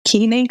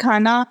Ghee nahi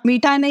khana,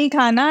 meetha nahi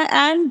khana,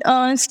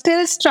 and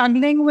still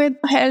struggling with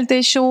health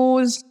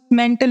issues,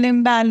 mental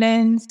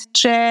imbalance,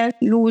 stress,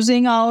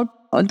 losing out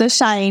the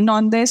shine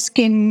on their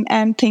skin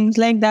and things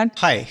like that.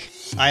 Hi,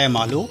 I am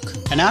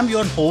Alok and I'm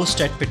your host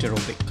at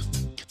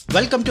Fiterobic.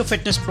 Welcome to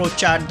Fitness Pro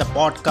Chat, the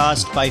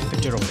podcast by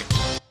Fiterobic.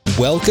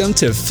 Welcome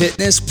to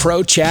Fitness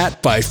Pro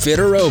Chat by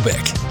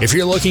Fiterobic. If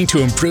you're looking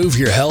to improve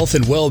your health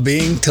and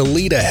well-being to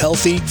lead a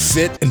healthy,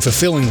 fit, and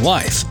fulfilling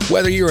life,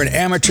 whether you're an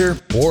amateur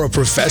or a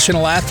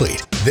professional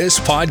athlete, this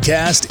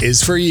podcast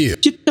is for you.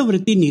 Chitta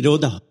Vritti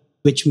Nirodha,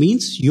 which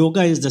means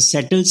yoga is the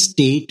settled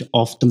state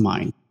of the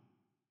mind.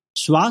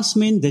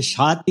 Swasmin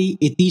Deshati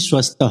iti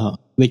swastaha,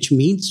 which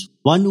means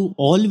one who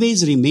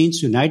always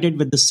remains united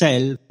with the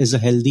self is a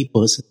healthy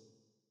person.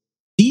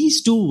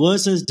 These two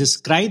verses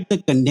describe the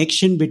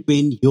connection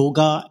between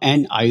yoga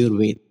and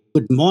Ayurveda.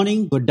 Good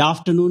morning, good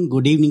afternoon,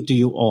 good evening to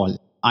you all.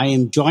 I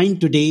am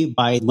joined today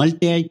by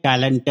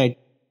multi-talented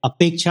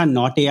Apeksha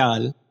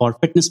Nautiyal for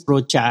Fitness Pro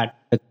Chat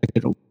at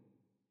Fiterobic.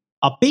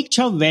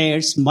 Apeksha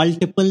wears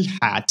multiple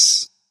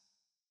hats.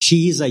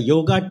 She is a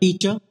yoga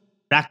teacher,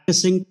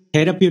 practicing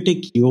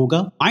therapeutic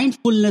yoga,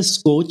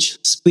 mindfulness coach,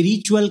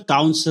 spiritual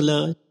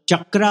counselor,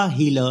 chakra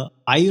healer,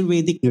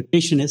 Ayurvedic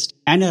nutritionist,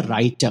 and a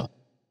writer.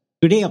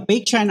 Today,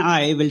 Apeksha and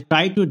I will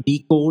try to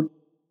decode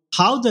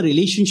how the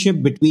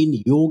relationship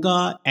between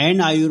yoga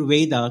and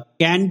Ayurveda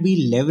can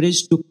be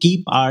leveraged to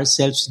keep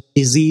ourselves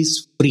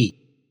disease-free.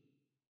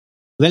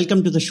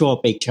 Welcome to the show,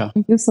 Apeksha.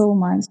 Thank you so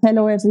much.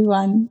 Hello,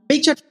 everyone.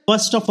 Apeksha,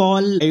 first of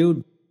all, I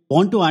would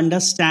want to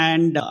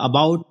understand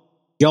about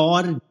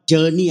your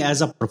journey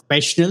as a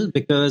professional,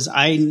 because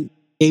I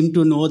came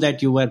to know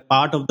that you were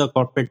part of the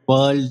corporate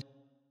world.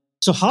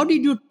 So how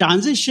did you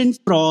transition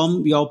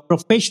from your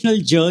professional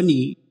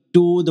journey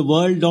to the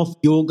world of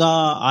yoga,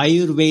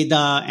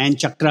 Ayurveda, and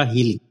chakra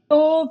healing?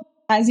 So,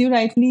 as you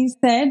rightly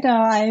said,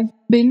 I've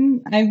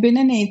been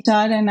in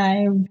HR and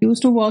I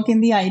used to work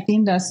in the IT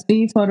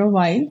industry for a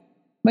while.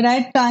 But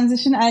I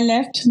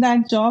left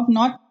that job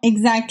not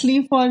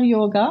exactly for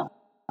yoga.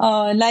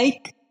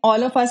 Like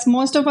all of us,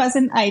 most of us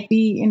in IT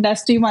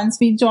industry, once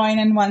we join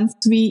and once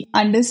we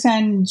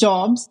understand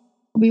jobs,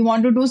 we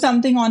want to do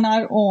something on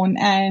our own.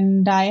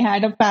 And I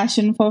had a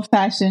passion for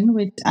fashion,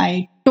 which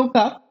I took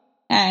up.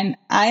 And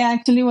I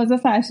actually was a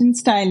fashion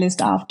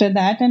stylist after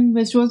that, and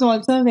which was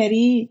also a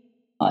very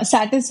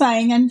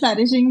satisfying and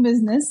flourishing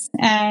business.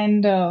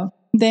 And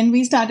then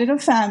we started a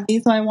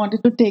family, so I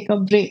wanted to take a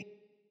break.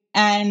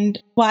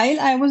 And while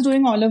I was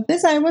doing all of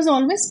this, I was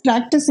always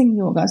practicing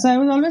yoga. So I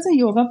was always a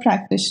yoga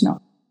practitioner,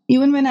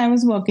 even when I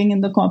was working in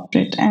the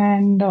corporate.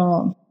 And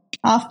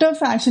after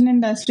fashion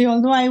industry,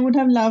 although I would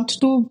have loved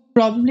to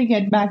probably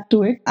get back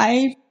to it,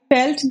 I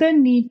felt the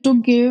need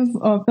to give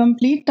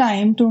complete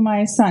time to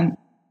my son.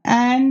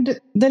 And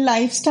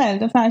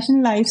the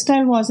fashion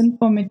lifestyle wasn't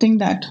permitting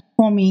that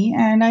for me.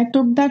 And I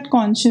took that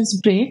conscious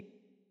break.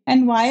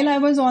 And while I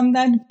was on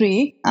that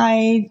break,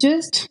 I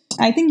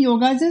think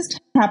yoga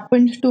just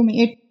happened to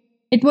me.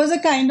 It was a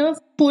kind of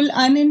full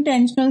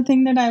unintentional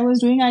thing that I was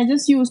doing. I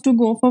just used to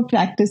go for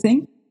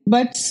practicing.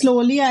 But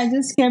slowly I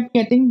just kept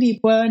getting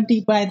deeper and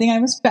deeper. I think I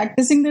was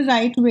practicing the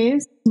right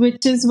ways,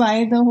 which is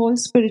why the whole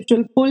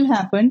spiritual pull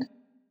happened.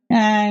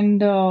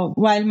 And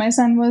while my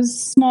son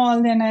was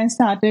small, then I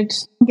started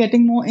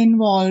getting more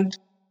involved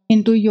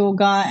into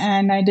yoga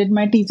and I did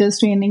my teacher's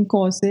training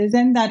courses.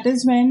 And that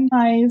is when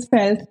I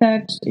felt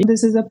that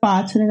this is a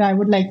path that I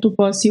would like to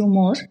pursue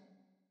more.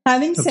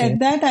 Having said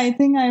that, I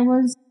think I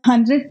was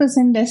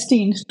 100%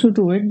 destined to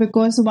do it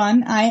because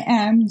one, I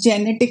am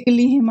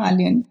genetically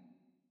Himalayan.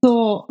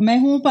 So, मैं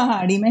हूँ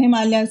पहाड़ी, मैं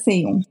हिमालय से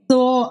ही हूँ.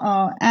 So,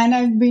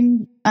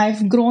 and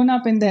I've grown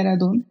up in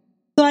Dehradun.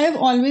 So I have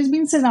always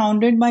been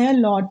surrounded by a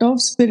lot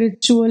of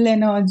spiritual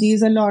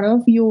energies, a lot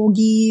of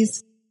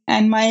yogis,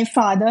 and my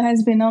father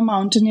has been a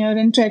mountaineer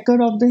and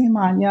trekker of the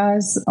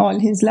Himalayas all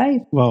his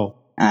life. Wow.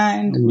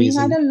 And Amazing. We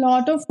had a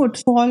lot of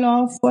footfall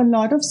of a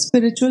lot of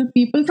spiritual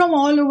people from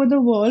all over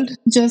the world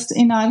just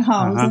in our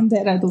house in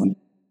Dehradun.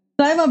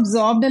 So I've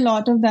absorbed a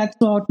lot of that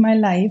throughout my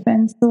life.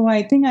 And so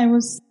I think I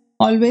was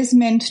always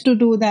meant to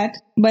do that.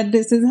 But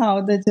this is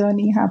how the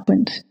journey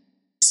happened.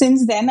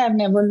 Since then, I've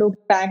never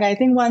looked back. I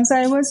think once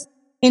I was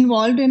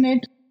involved in it,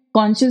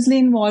 consciously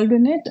involved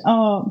in it,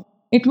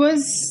 it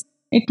was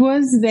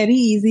very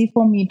easy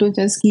for me to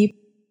just keep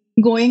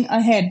going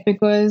ahead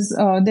because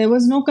there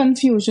was no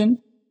confusion.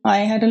 I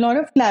had a lot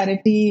of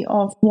clarity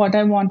of what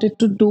I wanted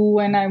to do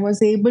and I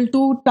was able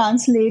to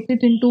translate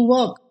it into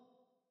work.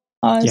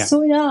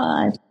 So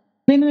I've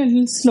been a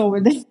little slow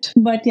with it,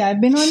 but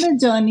I've been on the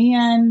journey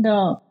and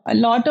a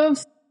lot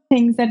of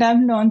things that I've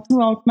learned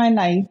throughout my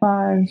life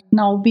are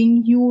now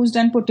being used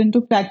and put into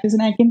practice.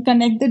 And I can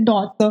connect the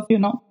dots of,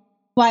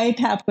 why it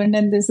happened.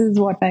 And this is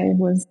what I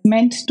was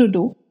meant to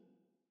do.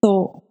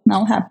 So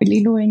now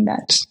happily doing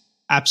that.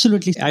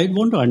 Absolutely. I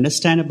want to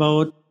understand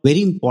about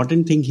very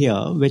important thing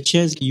here, which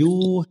is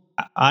you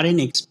are an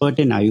expert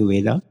in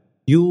Ayurveda.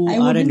 You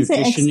are a nutritionist.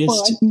 Say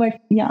expert, but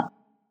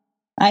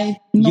I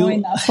know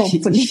enough,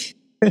 hopefully.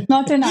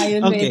 Not in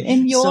Ayurveda.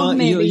 In yoga,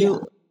 maybe.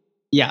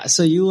 Yeah,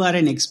 so you are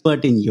an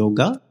expert in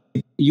yoga.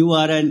 You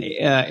are an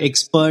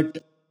expert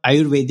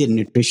Ayurvedic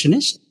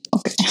nutritionist.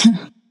 Okay.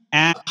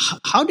 And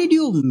how did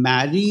you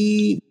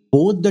marry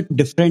both the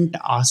different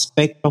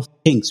aspect of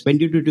things? When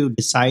did you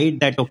decide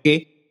that,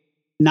 okay,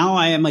 now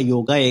I am a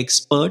yoga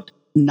expert.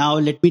 Now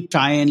let me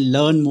try and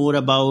learn more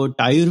about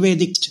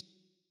Ayurvedic.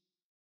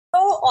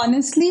 So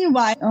honestly,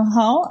 why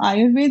how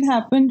Ayurveda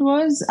happened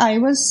was I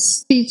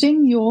was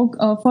teaching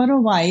yoga for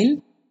a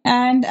while,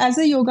 and as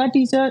a yoga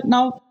teacher,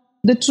 now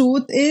the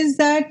truth is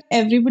that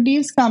everybody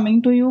is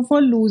coming to you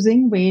for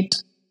losing weight.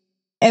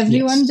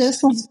 Everyone Yes.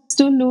 just wants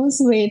to lose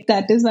weight.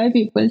 That is why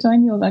people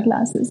join yoga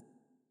classes,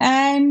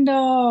 and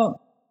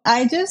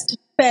I just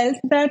felt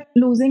that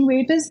losing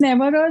weight is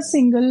never a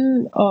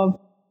single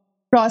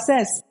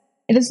process.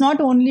 It is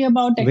not only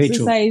about Very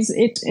true. exercise,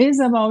 it is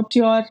about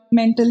your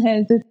mental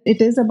health,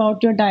 it is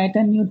about your diet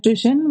and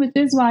nutrition, which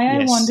is why I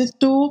Yes. wanted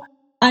to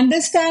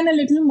understand a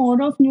little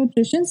more of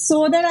nutrition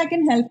so that I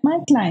can help my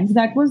clients.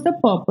 That was the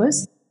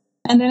purpose.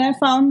 And then I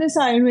found this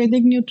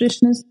Ayurvedic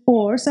nutritionist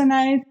course,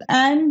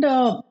 and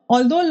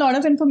although a lot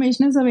of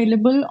information is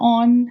available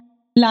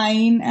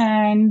online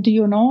and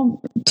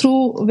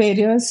through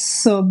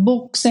various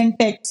books and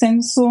texts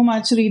and so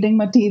much reading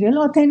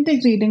material,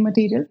 authentic reading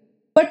material,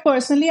 but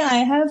personally,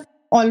 I have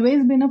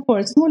always been a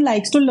person who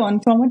likes to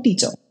learn from a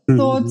teacher.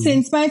 So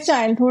since my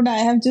childhood, I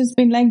have just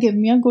been like, give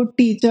me a good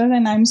teacher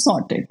and I'm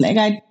sorted. Like,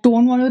 I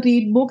don't want to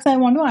read books. I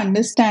want to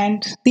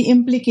understand the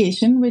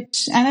implication,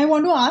 and I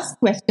want to ask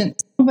questions.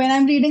 When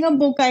I'm reading a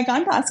book, I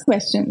can't ask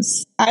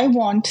questions. I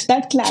want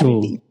that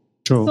clarity.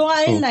 True. So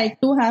I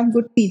like to have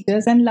good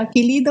teachers. And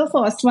luckily, the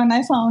first one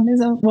I found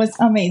was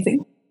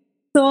amazing.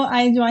 So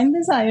I joined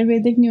this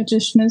Ayurvedic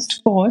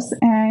nutritionist course,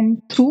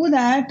 and through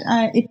that,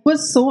 it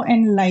was so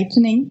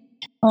enlightening.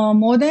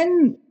 More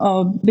than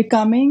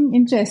becoming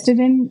interested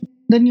in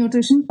the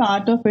nutrition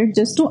part of it,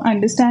 just to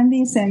understand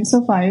the essence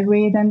of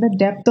Ayurveda and the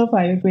depth of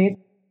Ayurveda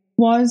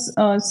was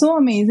so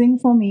amazing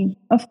for me.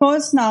 Of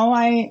course, now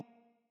I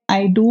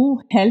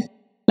do help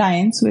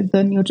clients with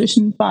the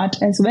nutrition part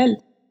as well.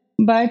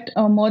 But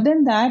more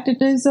than that,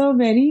 it is a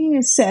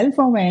very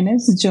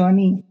self-awareness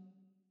journey.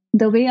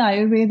 The way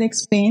Ayurveda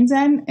explains,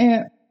 and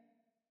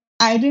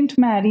I didn't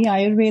marry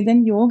Ayurveda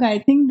and yoga. I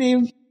think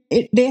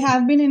they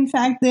have been, in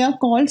fact, they are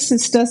called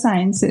sister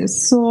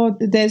sciences. So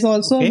there's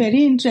also a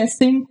very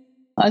interesting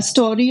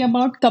story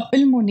about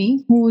Kapil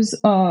Muni, who's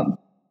a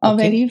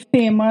very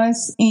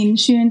famous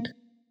ancient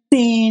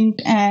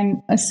saint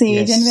and a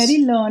sage and very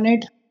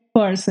learned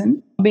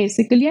person,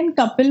 basically. And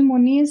Kapil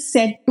Muni is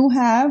said to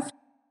have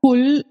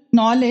full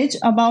knowledge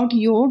about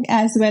yoga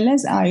as well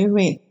as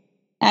Ayurveda.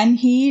 And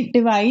he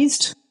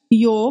devised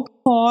yoga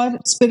for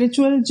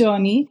spiritual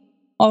journey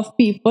of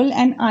people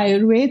and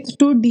Ayurveda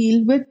to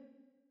deal with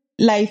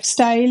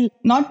lifestyle,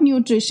 not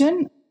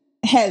nutrition,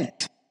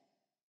 health.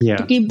 Yeah.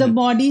 To keep the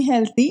body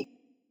healthy,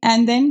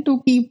 and then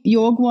to keep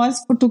yoga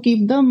was to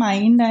keep the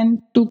mind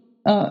and to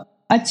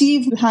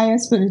achieve higher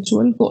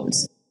spiritual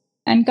goals.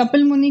 And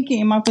Kapil Muni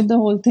came up with the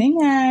whole thing,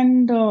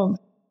 and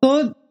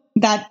so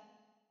that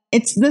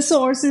it's the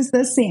source is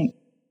the same.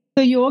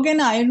 So yoga and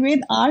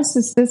Ayurveda are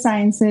sister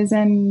sciences,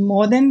 and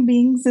more than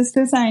being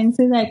sister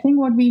sciences, I think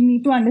what we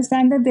need to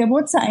understand that they're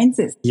both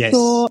sciences. Yes.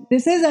 So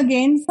this is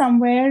again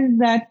somewhere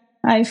that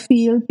I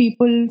feel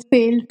people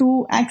fail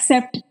to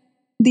accept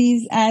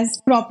these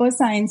as proper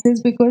sciences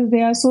because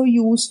they are so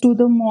used to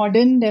the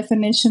modern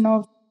definition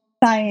of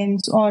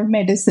science or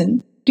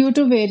medicine due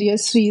to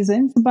various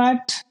reasons.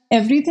 But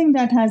everything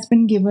that has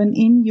been given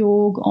in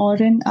yoga or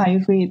in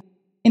Ayurveda,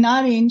 in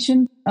our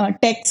ancient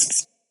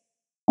texts,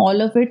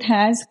 all of it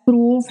has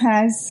proof,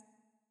 has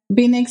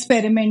been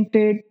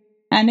experimented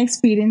and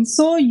experienced.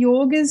 So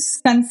yoga is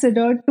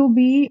considered to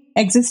be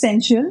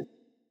existential,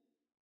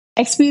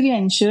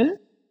 experiential,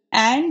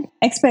 and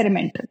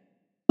experimental.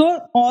 So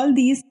all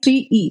these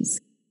three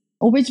E's,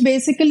 which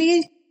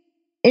basically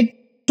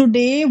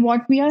today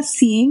what we are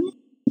seeing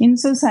in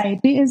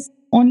society is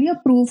only a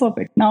proof of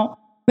it. Now,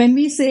 when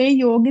we say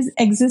yoga is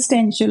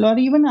existential, or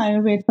even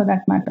Ayurveda for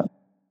that matter,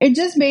 it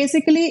just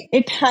basically,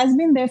 it has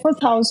been there for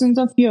thousands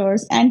of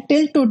years, and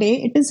till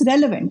today it is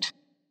relevant.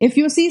 If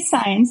you see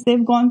science,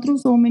 they've gone through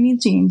so many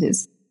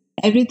changes.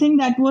 Everything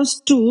that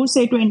was true,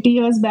 say 20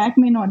 years back,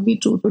 may not be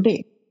true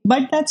today.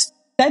 But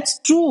that's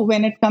true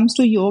when it comes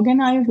to yoga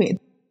and Ayurveda,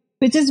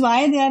 which is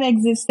why they are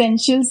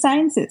existential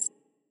sciences.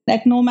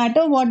 That no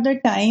matter what the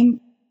time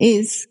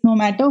is, no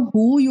matter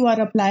who you are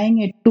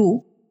applying it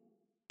to,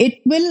 it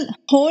will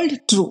hold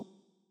true.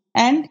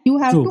 And you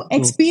have to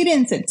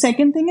experience it.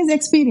 Second thing is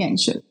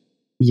experiential.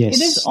 Yes.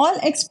 It is all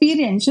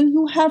experiential.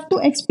 You have to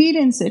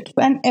experience it.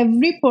 And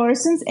every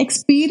person's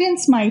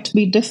experience might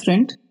be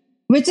different,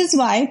 which is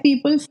why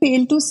people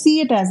fail to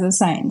see it as a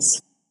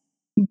science.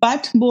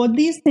 But both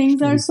these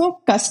things are so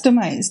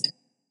customized.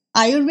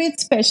 Ayurveda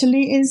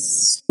especially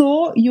is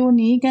so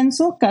unique and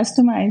so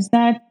customized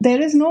that there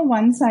is no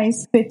one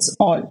size fits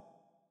all.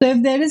 So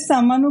if there is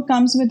someone who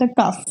comes with a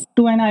cough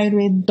to an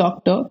Ayurveda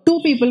doctor, two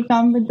people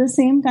come with the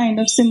same kind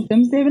of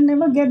symptoms, they will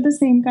never get the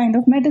same kind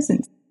of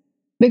medicines.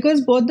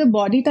 because both the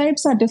body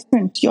types are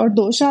different. Your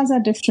doshas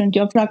are different.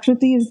 Your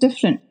prakriti is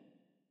different.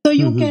 So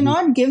you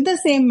cannot give the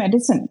same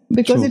medicine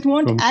because it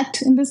won't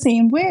act in the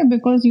same way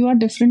because you are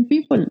different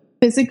people,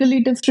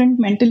 physically different,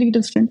 mentally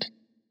different.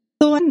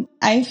 So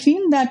I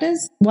feel that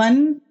is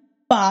one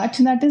part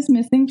that is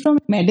missing from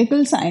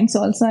medical science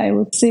also, I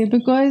would say,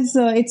 because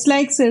it's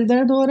like sir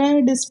dard ho raha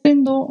hai,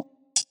 Disprin do.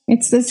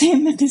 It's the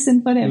same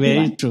medicine for everyone.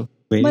 Very true.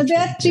 But they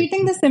are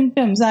treating the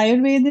symptoms.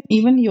 Ayurveda,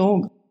 even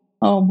yoga,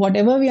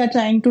 whatever we are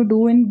trying to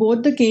do in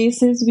both the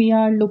cases, we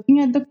are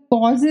looking at the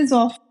causes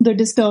of the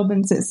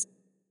disturbances.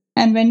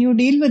 And when you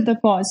deal with the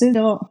causes,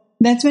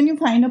 that's when you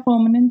find a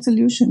permanent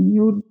solution.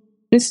 You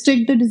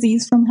restrict the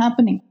disease from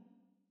happening.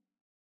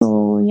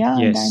 So,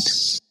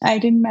 that I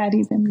didn't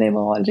marry them. They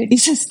were already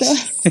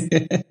sisters.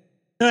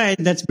 Right,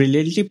 that's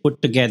brilliantly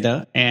put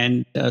together.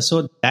 And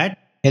so that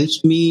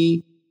helps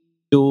me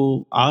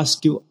to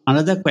ask you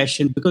another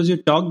question, because you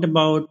talked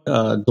about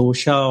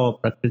dosha or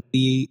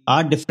prakriti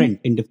are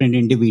different in different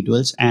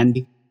individuals,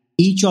 and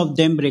each of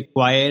them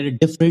require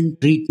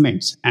different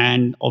treatments.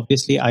 And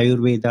obviously,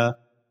 Ayurveda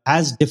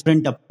has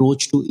different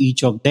approach to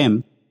each of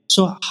them.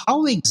 So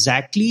how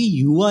exactly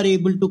you are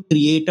able to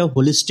create a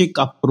holistic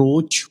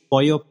approach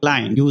for your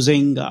client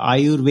using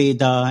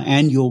Ayurveda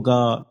and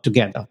yoga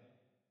together?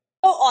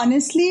 So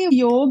honestly,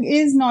 yoga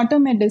is not a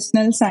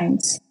medicinal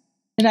science,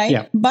 right?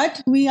 Yeah.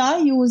 But we are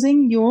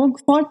using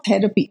yoga for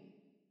therapy.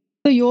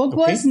 So yoga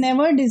was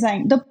never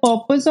designed. The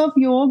purpose of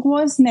yoga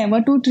was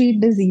never to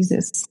treat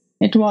diseases.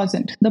 It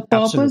wasn't. The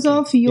purpose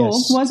of yoga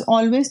was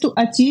always to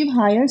achieve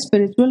higher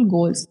spiritual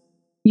goals.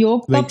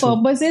 Yoga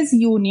purpose is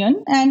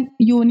union, and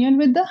union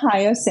with the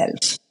higher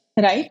self,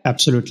 right?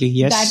 Absolutely,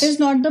 yes. That is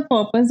not the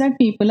purpose that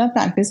people are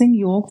practicing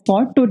yoga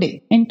for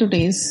today, in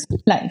today's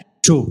life.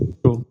 True.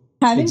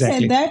 Having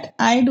said that,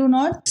 I do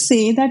not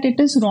say that it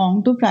is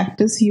wrong to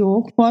practice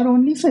yoga for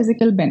only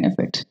physical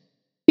benefit.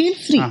 Feel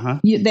free.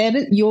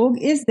 Yoga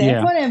is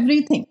there for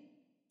everything.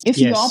 If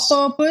your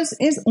purpose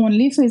is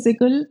only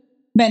physical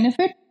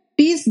benefit,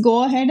 please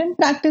go ahead and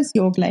practice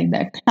yoga like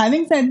that.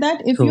 Having said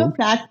that, if you're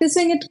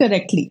practicing it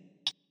correctly,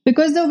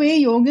 because the way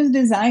yoga is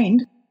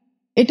designed,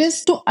 it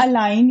is to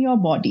align your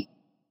body.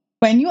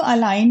 When you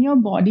align your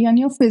body and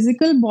your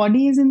physical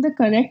body is in the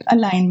correct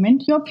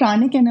alignment, your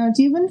pranic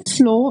energy will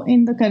flow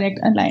in the correct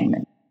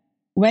alignment.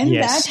 When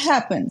that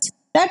happens,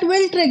 that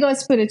will trigger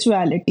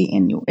spirituality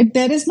in you.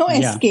 There is no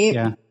escape.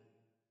 Yeah.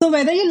 So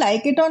whether you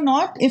like it or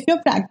not, if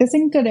you're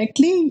practicing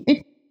correctly,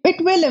 it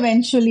will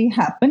eventually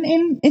happen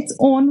in its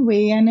own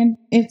way and in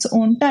its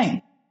own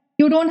time.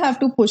 You don't have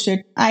to push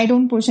it. I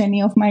don't push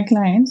any of my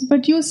clients,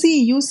 but you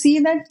see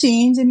that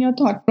change in your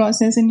thought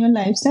process, in your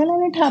lifestyle,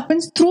 and it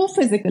happens through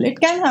physical. It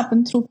can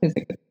happen through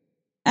physical.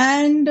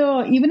 And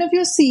even if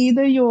you see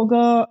the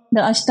yoga, the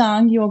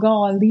Ashtanga yoga,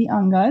 all the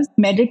angas,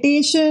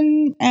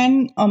 meditation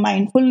and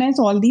mindfulness,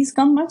 all these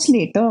come much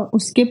later.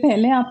 Uske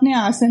pehle aapne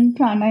asan,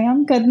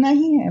 pranayam karna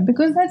hi hai,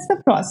 because that's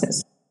the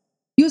process.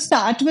 You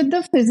start with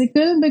the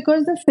physical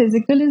because the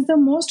physical is the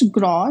most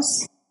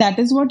gross. That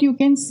is what you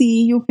can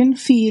see, you can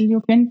feel,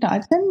 you can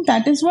touch, and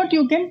that is what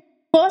you can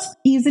first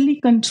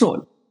easily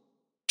control.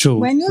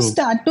 When you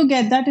start to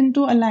get that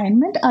into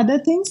alignment, other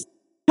things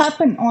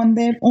happen on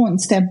their own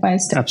step by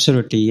step.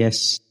 Absolutely,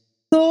 yes.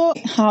 So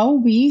how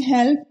we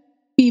help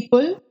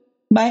people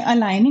by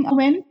aligning,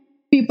 when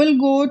people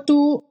go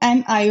to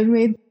an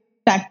Ayurvedic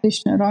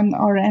practitioner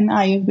or an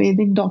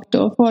Ayurvedic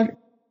doctor,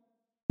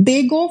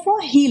 they go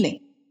for healing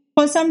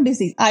for some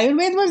disease.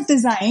 Ayurveda was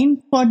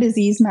designed for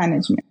disease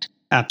management.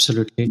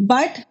 Absolutely.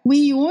 But we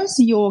use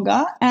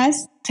yoga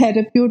as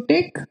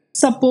therapeutic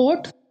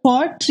support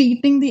for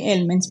treating the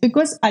ailments,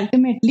 because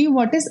ultimately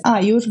what is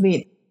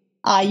Ayurveda?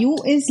 Ayu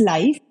is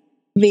life,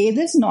 Ved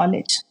is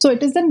knowledge. So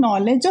it is the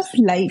knowledge of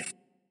life.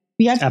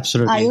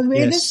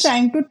 Ayurveda is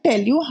trying to tell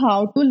you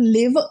how to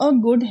live a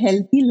good,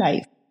 healthy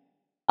life.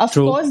 Of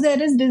course,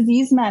 there is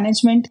disease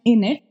management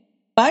in it,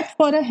 but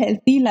for a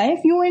healthy life,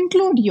 you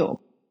include yoga.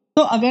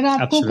 So agar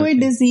aapko koi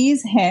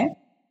disease hai,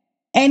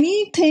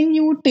 anything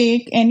you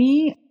take,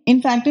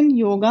 in fact in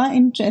yoga,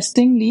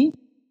 interestingly,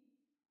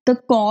 the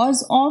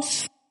cause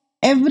of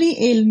every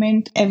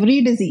ailment,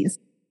 every disease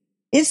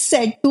is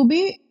said to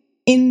be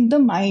in the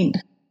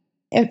mind.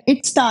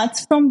 It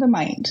starts from the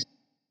mind.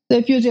 So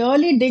if you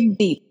really dig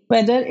deep,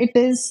 whether it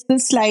is the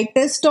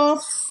slightest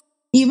of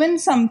even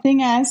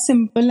something as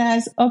simple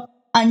as a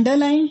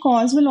underlying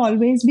cause will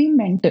always be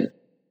mental.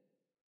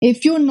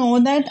 If you know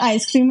that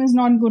ice cream is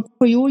not good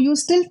for you, you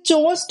still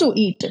chose to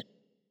eat it.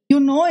 You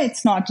know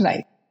it's not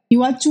right.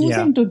 You are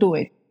choosing to do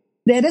it.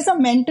 There is a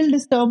mental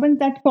disturbance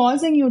that's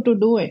causing you to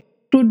do it,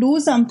 to do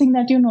something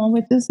that you know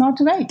which is not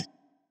right.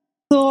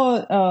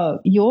 So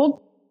yoga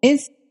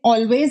is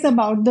always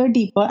about the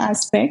deeper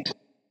aspect,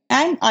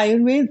 and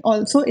Ayurveda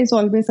also is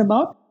always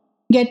about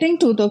getting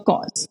to the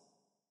cause.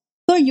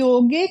 So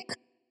yogic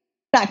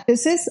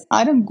practices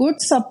are a good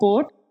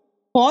support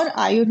for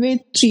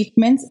Ayurveda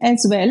treatments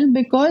as well,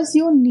 because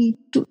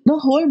the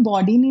whole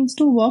body needs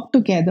to work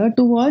together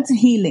towards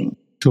healing.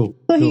 True.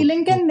 So True.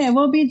 healing can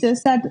never be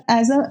just at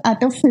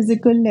a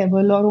physical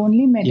level or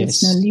only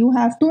medicinal. Yes. You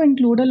have to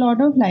include a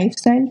lot of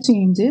lifestyle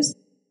changes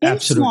in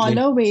Absolutely.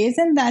 smaller ways,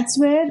 and that's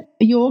where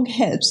yoga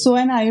helps. So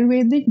an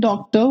Ayurvedic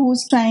doctor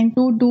who's trying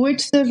to do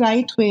it the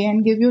right way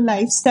and give you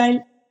lifestyle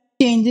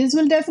changes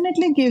will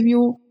definitely give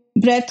you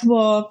breath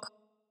work,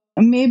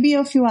 maybe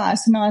a few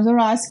asanas, or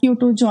ask you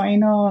to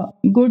join a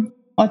good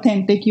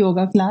authentic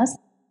yoga class.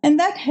 And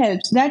that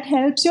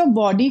helps your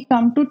body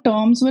come to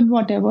terms with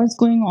whatever is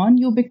going on.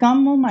 You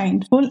become more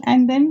mindful,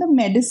 and then the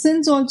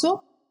medicines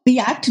also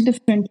react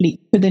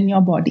differently within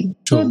your body.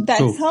 So True. that's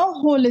True.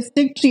 how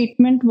holistic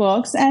treatment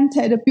works. And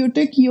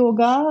therapeutic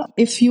yoga,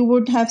 if you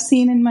would have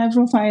seen in my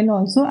profile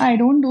also, I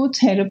don't do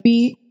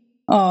therapy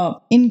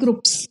in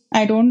groups.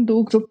 I don't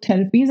do group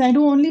therapies. I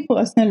do only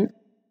personal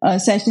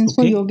sessions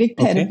for Okay. yogic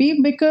Okay. therapy,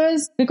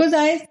 because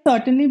I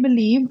certainly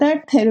believe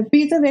that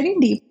therapy is a very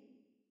deep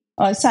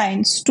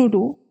science to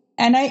do.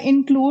 And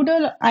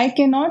I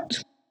cannot,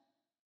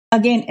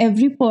 again,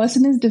 every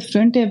person is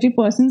different, every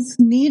person's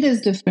need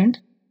is different.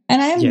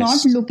 And I am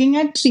not Yes. looking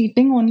at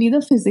treating only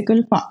the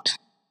physical part.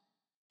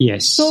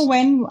 Yes. So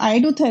when I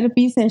do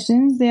therapy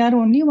sessions, they are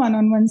only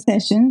one-on-one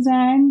sessions,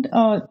 and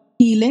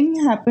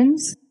healing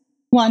happens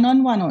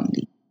one-on-one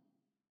only.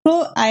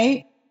 So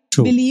I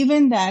True. believe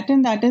in that,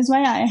 and that is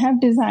why I have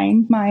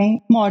designed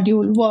my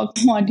work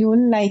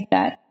module like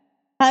that.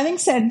 Having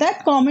said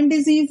that, common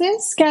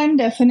diseases can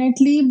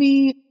definitely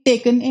be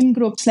taken in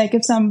groups. Like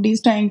if somebody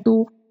is trying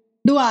to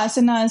do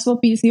asanas for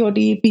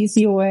PCOD,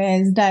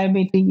 PCOS,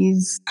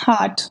 diabetes,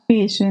 heart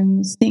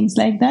patients, things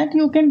like that,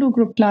 you can do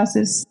group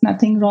classes.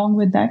 Nothing wrong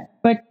with that.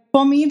 But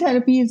for me,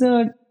 therapy is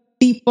a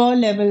deeper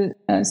level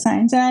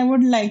science, and I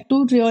would like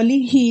to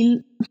really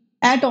heal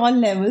at all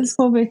levels,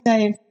 for which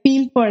I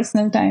feel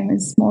personal time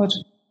is more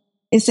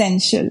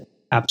essential.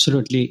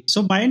 Absolutely.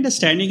 So my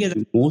understanding is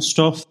most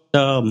of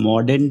the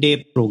modern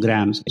day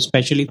programs,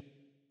 especially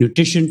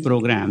nutrition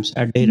programs,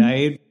 are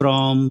derived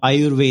from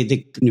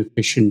Ayurvedic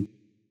nutrition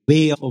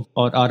way of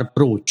or our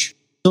approach.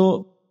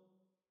 So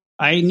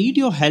I need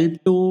your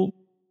help to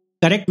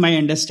correct my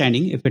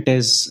understanding if it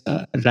is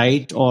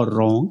right or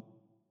wrong.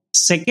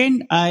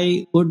 Second,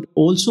 I would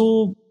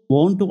also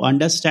want to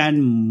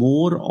understand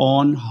more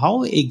on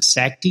how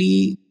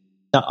exactly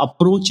the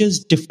approach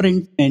is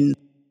different in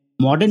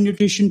modern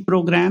nutrition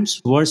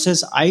programs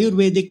versus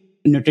Ayurvedic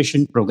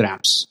nutrition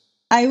programs.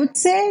 I would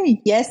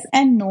say yes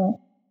and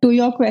no to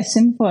your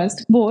question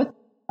first, both.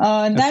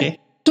 That Okay.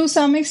 to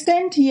some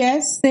extent,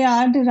 yes, they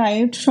are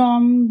derived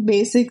from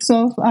basics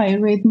of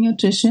Ayurvedic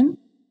nutrition.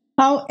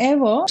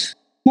 However,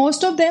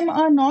 most of them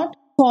are not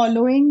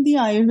following the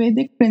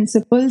Ayurvedic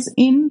principles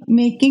in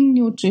making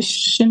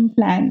nutrition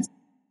plans,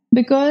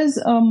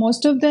 because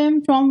most of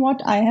them, from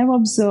what I have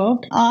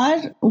observed,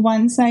 are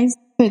one size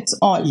fits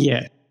all.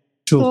 Yeah.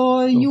 True.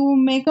 So True. you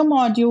make a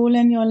module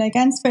and you're like,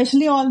 and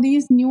especially all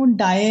these new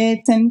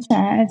diets and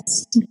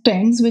fads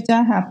trends which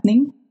are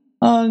happening.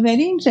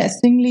 Very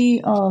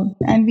interestingly,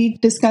 and we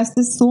discussed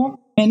this so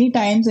many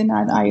times in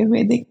our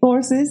Ayurvedic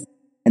courses,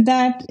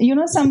 that,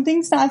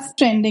 something starts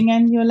trending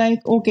and you're like,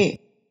 okay,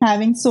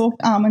 having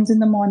soaked almonds in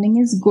the morning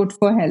is good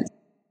for health.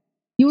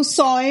 You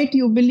saw it,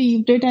 you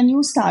believed it, and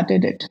you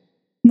started it.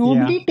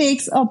 Nobody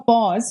takes a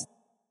pause.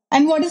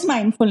 And what is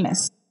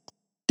mindfulness?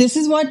 This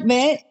is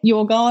where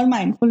yoga or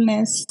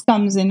mindfulness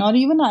comes in, or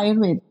even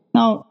Ayurveda.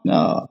 Now,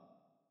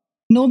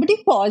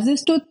 nobody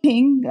pauses to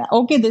think,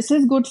 okay, this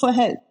is good for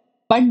health,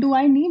 but do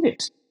I need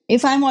it?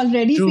 If I'm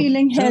already True.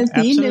 feeling True.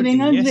 healthy,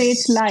 living a Absolutely. great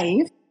Yes.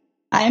 life,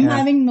 I am Yeah.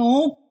 having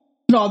no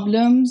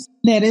problems,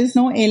 there is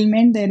no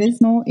ailment, there is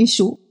no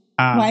issue.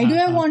 Why do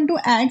I want to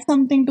add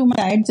something to my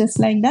diet just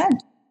like that?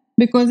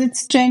 Because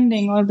it's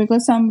trending, or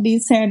because somebody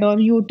said, or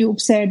YouTube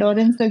said, or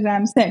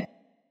Instagram said.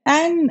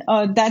 And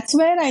that's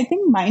where I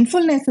think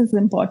mindfulness is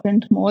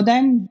important more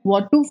than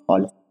what to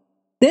follow.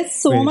 There's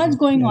so Very much good.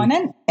 going Yeah. on,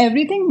 and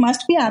everything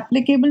must be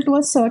applicable to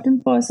a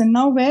certain person.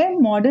 Now, where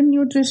modern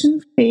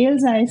nutrition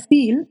fails, I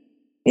feel,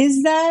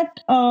 is that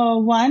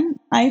one,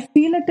 I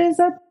feel it is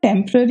a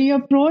temporary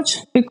approach,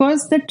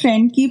 because the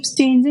trend keeps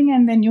changing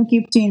and then you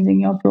keep changing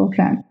your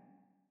program.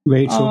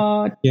 Very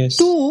true. Yes.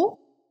 Two,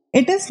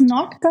 it is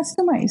not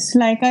customized.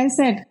 Like I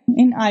said,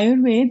 in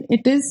Ayurveda,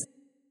 it is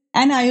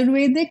an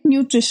Ayurvedic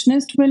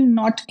nutritionist will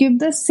not give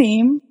the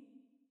same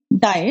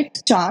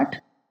diet chart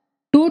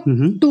to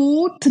Mhm.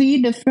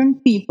 2-3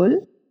 different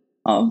people.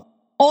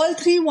 All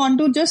three want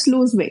to just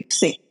lose weight,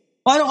 say,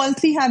 or all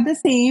three have the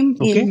same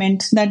Okay.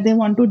 ailment that they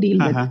want to deal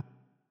with. Uh-huh.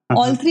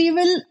 All three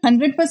will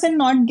 100%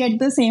 not get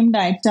the same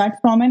diet chart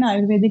from an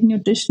Ayurvedic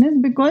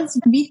nutritionist, because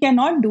we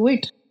cannot do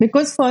it.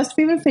 Because first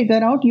we will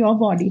figure out your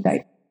body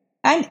type.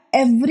 And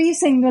every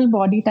single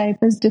body type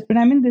is different.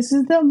 I mean, this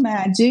is the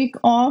magic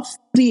of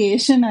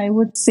creation, I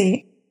would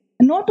say.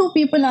 No two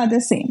people are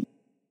the same.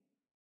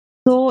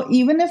 So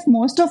even if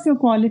most of your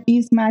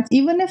qualities match,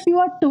 even if you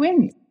are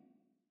twins,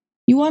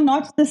 you are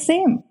not the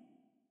same.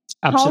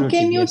 Absolutely.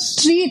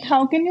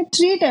 How can you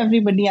treat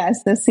everybody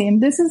as the same?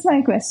 This is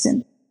my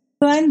question.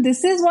 So, and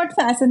this is what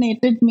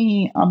fascinated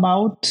me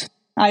about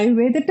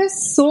Ayurveda. It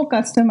is so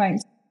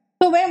customized.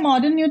 So where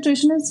modern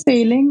nutrition is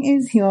failing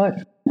is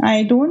here.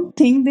 I don't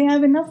think they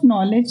have enough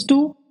knowledge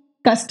to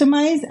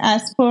customize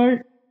as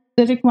per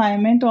the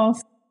requirement of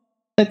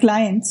the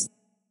clients.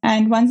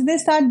 And once they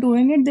start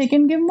doing it, they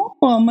can give more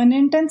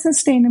permanent and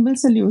sustainable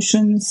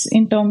solutions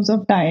in terms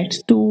of diet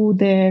to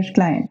their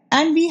client.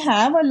 And we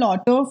have a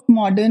lot of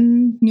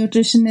modern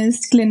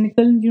nutritionists,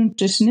 clinical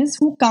nutritionists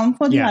who come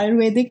for the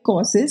Ayurvedic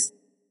courses.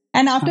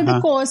 And after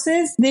the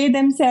courses, they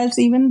themselves,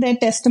 even their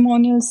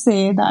testimonials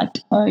say that,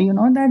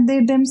 that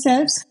they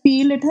themselves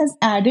feel it has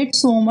added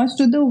so much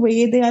to the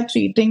way they are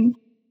treating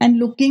and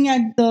looking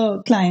at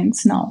the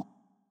clients now.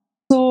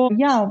 So,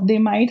 yeah, they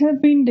might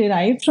have been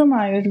derived from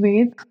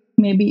Ayurveda,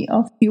 maybe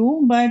a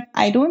few, but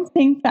I don't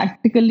think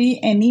practically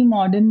any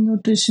modern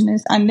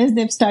nutritionist, unless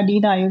they've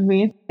studied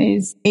Ayurveda,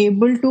 is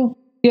able to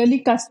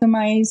really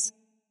customize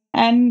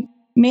and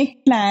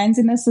make plans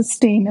in a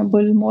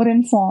sustainable, more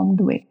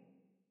informed way.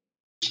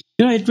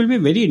 It will be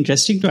very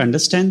interesting to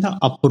understand the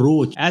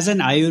approach as an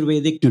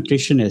Ayurvedic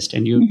nutritionist.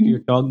 And you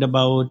talked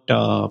about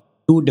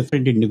two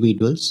different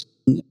individuals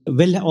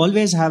will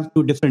always have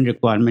two different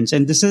requirements.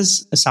 And this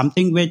is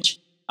something which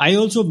I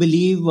also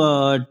believe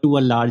to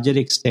a larger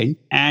extent.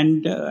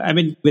 And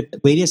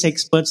with various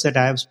experts that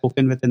I have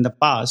spoken with in the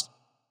past,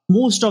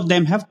 most of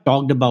them have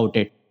talked about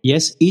it.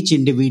 Yes, each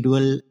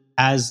individual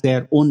has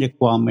their own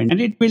requirement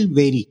and it will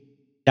vary.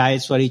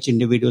 Diets for each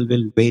individual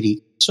will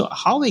vary. So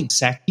how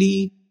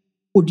exactly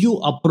would you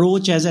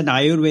approach as an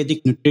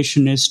Ayurvedic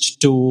nutritionist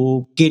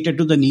to cater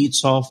to the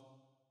needs of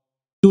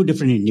two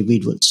different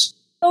individuals?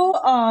 So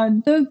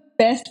the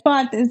best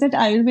part is that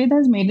Ayurveda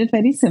has made it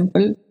very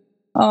simple.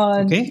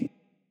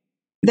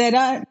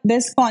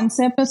 This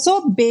concept.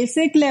 So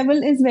basic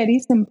level is very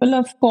simple.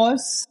 Of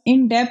course,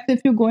 in depth,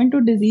 if you go into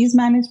disease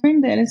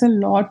management, there is a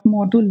lot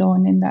more to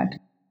learn in that.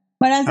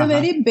 But as a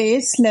very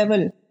base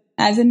level,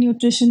 as a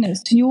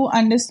nutritionist, you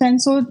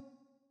understand. So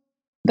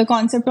the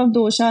concept of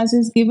doshas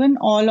is given.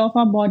 All of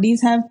our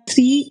bodies have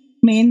three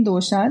main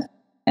doshas,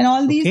 and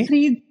all these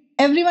three,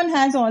 everyone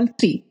has all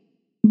three,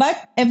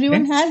 but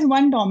everyone has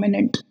one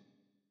dominant.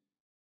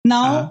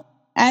 Now,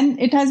 and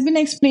it has been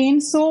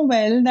explained so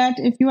well that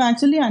if you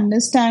actually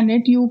understand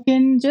it, you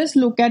can just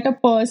look at a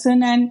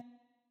person and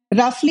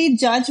roughly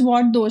judge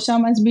what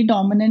dosha must be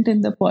dominant in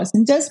the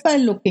person just by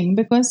looking,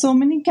 because so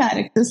many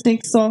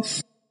characteristics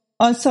of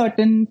a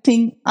certain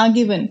thing are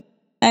given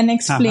and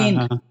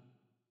explained.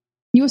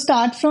 You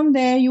start from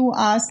there, you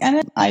ask, and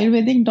an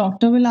Ayurvedic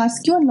doctor will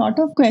ask you a lot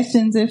of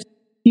questions if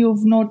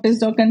you've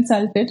noticed or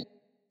consulted,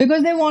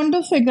 because they want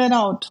to figure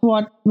out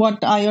what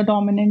are your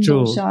dominant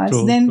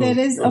doshas. Then there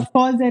is, of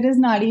course, there is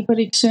Nadi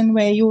Parikshan,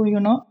 where you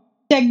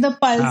check the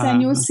pulse and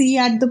you see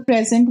at the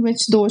present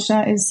which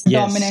dosha is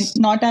dominant,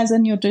 not as a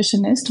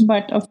nutritionist,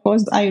 but of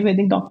course,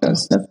 Ayurvedic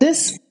doctors of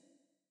this.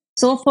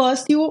 So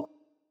first you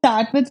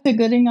start with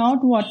figuring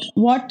out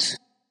what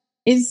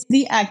is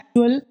the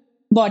actual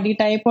body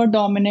type or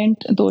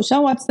dominant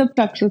dosha, what's the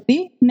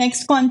prakriti.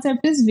 Next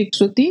concept is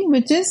vikruti,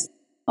 which is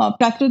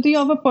prakriti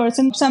of a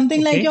person,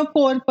 something like your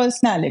core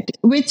personality,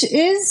 which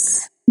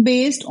is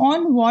based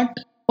on what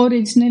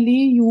originally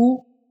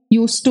you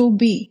used to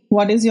be.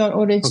 What is your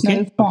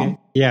original form?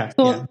 There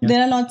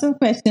are lots of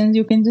questions.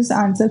 You can just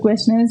answer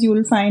questions. You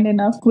will find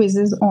enough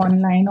quizzes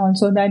online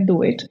also that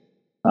do it.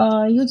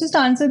 You just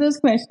answer those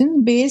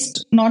questions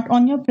based not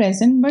on your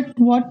present, but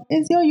what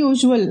is your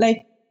usual,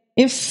 like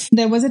if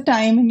there was a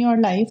time in your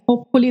life,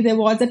 hopefully there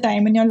was a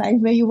time in your life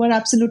where you were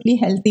absolutely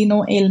healthy,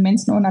 no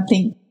ailments, no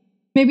nothing.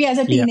 Maybe as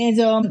a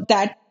teenager,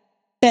 that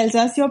tells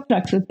us your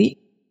prakriti.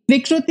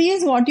 Vikruti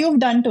is what you've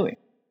done to it.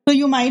 So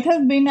you might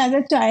have been as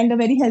a child, a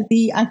very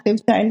healthy,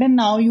 active child, and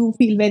now you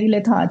feel very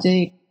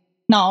lethargic.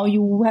 Now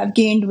you have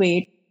gained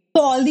weight.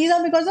 So all these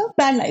are because of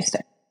bad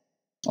lifestyle.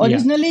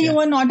 Originally, you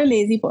were not a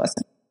lazy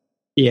person.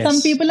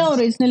 Some people are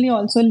originally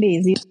also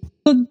lazy.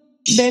 So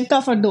their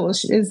kapha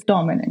dosh is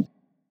dominant.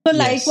 So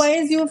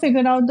likewise, you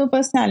figure out the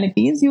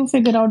personalities, you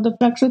figure out the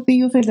prakriti,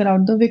 you figure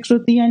out the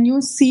vikruti, and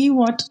you see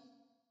what.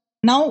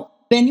 Now,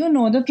 when you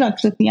know the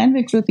prakriti and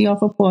vikruti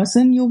of a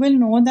person, you will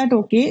know that,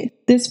 okay,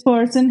 this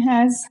person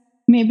has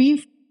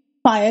maybe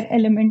fire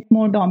element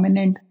more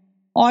dominant,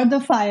 or the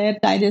fire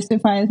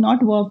digestive fire is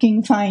not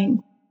working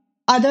fine.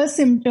 Other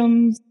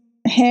symptoms,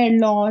 hair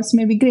loss,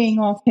 maybe graying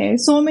of hair,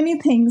 so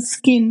many things,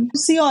 skin. You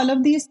see all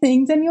of these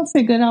things and you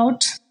figure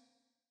out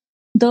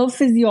the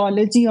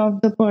physiology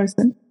of the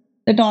person,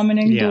 the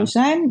dominant dosha,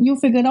 and you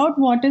figure out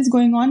what is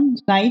going on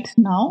right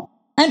now.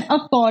 And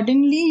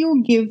accordingly,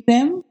 you give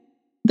them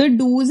the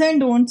do's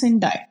and don'ts in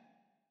diet.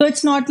 So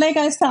it's not like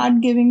I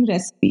start giving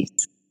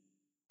recipes.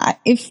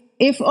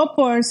 If a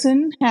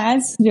person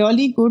has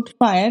really good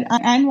fire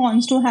and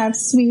wants to have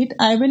sweet,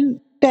 I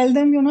will tell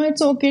them,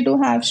 it's okay to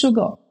have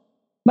sugar.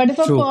 But if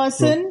a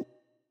person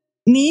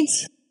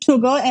needs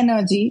sugar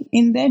energy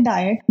in their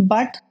diet,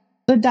 but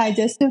the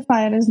digestive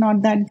fire is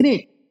not that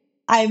great,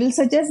 I will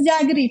suggest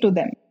jaggery to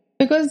them,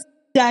 because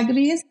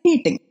jaggery is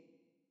heating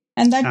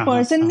and that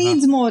person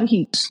needs more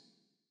heat.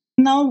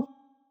 Now,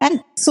 And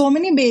so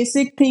many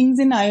basic things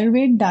in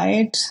Ayurveda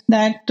diet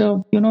that,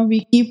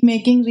 we keep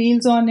making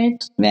reels on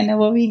it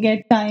whenever we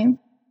get time.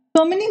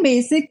 So many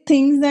basic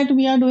things that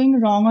we are doing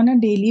wrong on a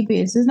daily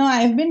basis. Now,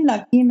 I've been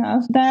lucky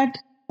enough that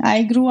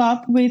I grew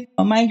up with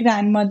my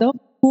grandmother,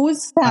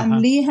 whose Uh-huh.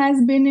 family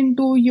has been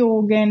into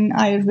yoga and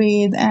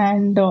Ayurveda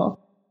and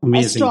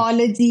Amazing.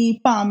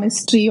 astrology,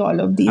 palmistry, all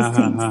of these Uh-huh.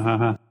 things.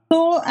 Uh-huh.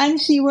 So, and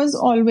she was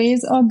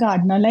always a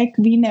gardener, like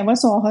we never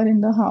saw her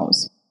in the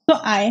house. So,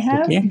 I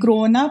have Okay.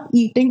 grown up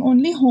eating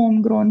only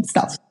homegrown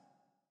stuff.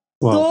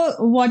 Wow.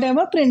 So,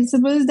 whatever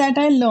principles that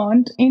I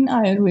learned in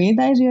Ayurveda,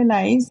 I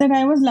realized that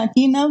I was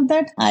lucky enough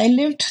that I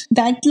lived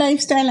that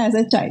lifestyle as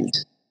a child.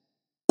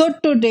 So,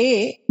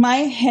 today, my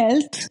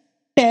health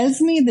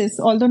tells me this,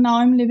 although now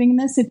I'm living in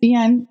a city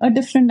and a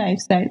different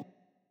lifestyle.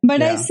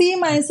 But I Yeah. see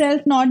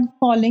myself not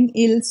falling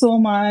ill so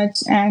much,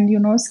 and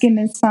skin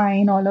is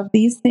fine, all of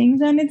these things.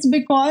 And it's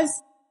because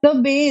the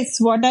base,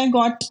 what I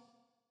got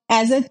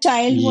as a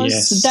child,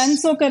 was done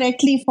Yes. so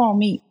correctly for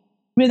me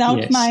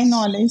without my Yes.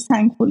 knowledge,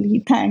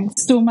 thankfully,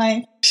 thanks to my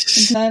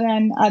grandmother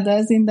and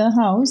others in the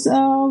house.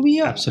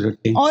 We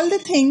Absolutely. all the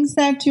things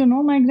that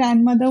my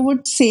grandmother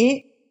would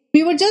say,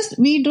 we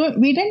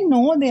didn't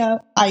know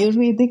their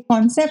Ayurvedic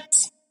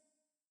concepts.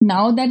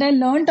 Now that I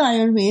learned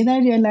Ayurveda, I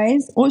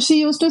realized, oh, she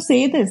used to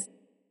say this.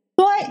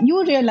 So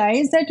you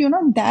realize that,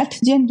 that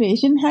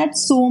generation had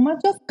so much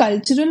of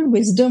cultural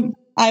wisdom.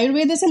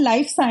 Ayurveda is a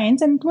life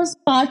science and it was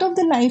part of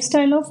the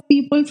lifestyle of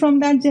people from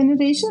that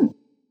generation.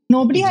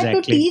 Nobody had to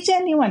Exactly. teach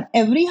anyone.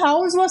 Every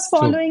house was True.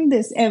 following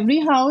this. Every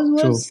house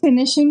True. was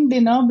finishing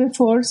dinner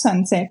before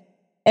sunset.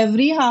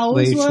 Every house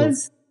Very true.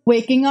 was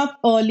waking up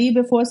early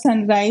before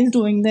sunrise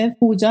doing their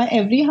puja.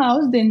 Every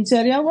house,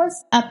 dincharya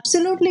was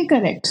absolutely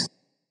correct.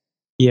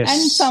 And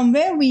Yes.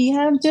 somewhere we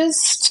have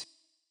just,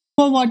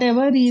 for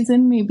whatever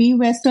reason, maybe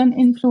Western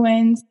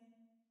influence,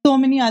 so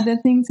many other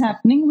things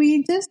happening,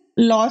 we just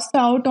lost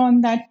out on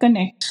that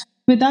connect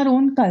with our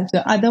own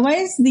culture.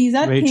 Otherwise, these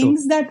are Very true.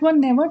 things that were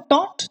never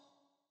taught.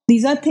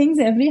 These are things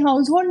every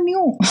household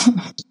knew.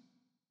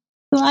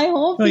 So I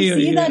hope Oh, we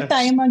see you're that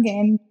time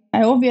again. I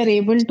hope we are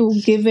able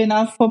to give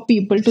enough for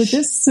people to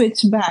just switch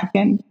back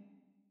and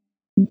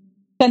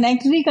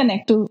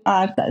reconnect to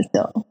our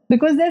culture,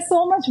 because there's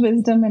so much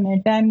wisdom in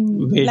it.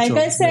 And very like I true.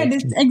 Very said,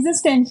 it's true.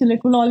 existential.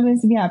 It will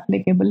always be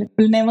applicable. It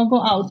will never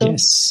go out of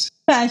Yes.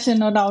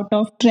 fashion or out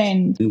of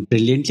trend.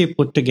 Brilliantly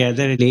put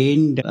together,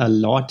 explained a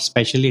lot,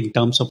 especially in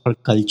terms of our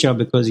culture,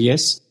 because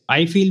yes,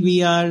 I feel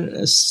we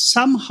are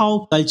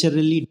somehow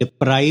culturally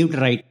deprived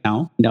right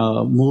now,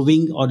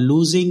 moving or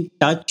losing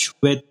touch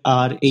with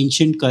our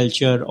ancient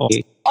culture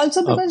Also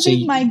of because we've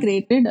say,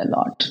 migrated a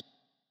lot.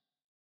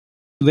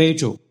 very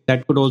true.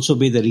 That could also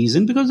be the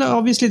reason, because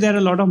obviously there are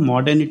a lot of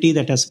modernity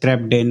that has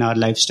crept in. Our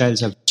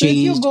lifestyles have So if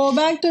you changed. go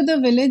back to the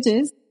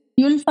villages,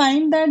 you'll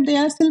find that they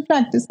are still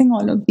practicing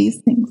all of these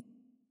things.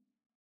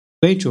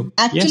 Very true.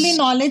 Actually, Yes.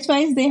 knowledge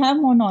wise, they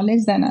have more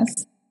knowledge than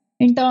us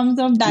in terms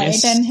of diet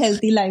Yes. and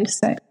healthy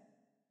lifestyle.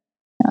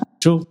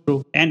 True,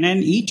 true. And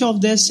each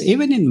of this,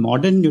 even in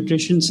modern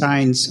nutrition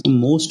science,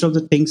 most of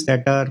the things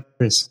that are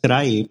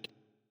prescribed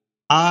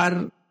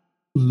are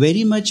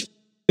very much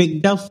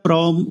picked up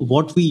from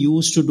what we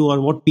used to do or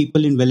what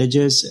people in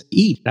villages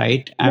eat,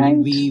 right? I mean,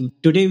 Right. we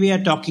today we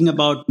are talking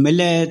about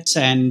millets,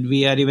 and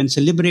we are even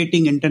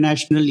celebrating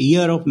International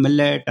Year of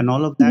Millet and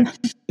all of that.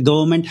 Yeah. The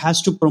government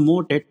has to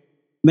promote it.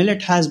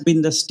 Millet has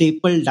been the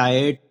staple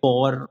diet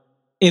for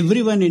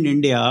everyone in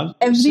India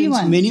since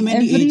Everyone. many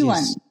Everyone.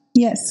 ages,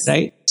 Yes.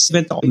 right?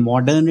 With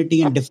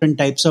modernity and different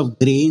types of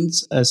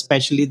grains,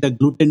 especially the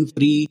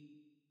gluten-free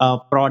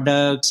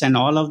products and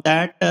all of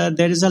that,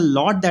 there is a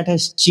lot that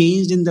has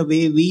changed in the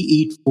way we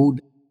eat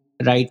food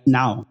right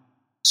now.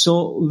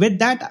 So, with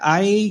that,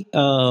 I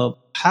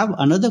have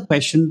another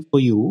question for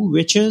you,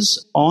 which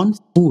is on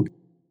food.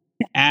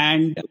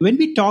 And when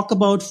we talk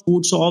about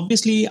food, so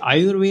obviously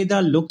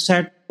Ayurveda looks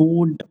at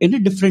food in a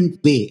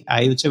different way.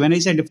 I would say, when I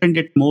say different,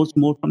 it more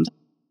from the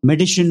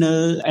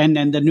medicinal and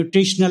the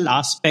nutritional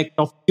aspect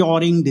of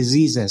curing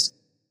diseases.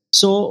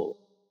 So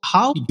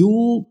how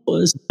you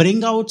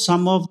bring out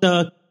some of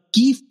the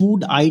key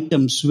food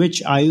items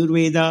which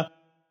Ayurveda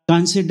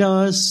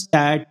considers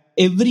that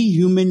every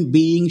human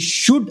being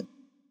should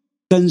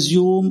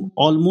consume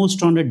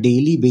almost on a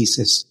daily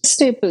basis?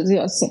 Staples,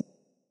 you're saying.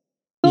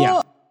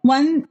 Yeah, So,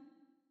 one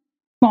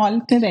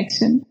small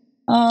correction.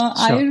 sure.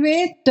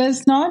 Ayurveda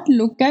does not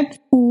look at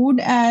food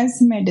as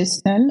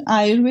medicinal.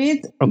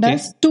 Ayurveda Okay,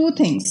 does two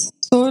things.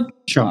 So,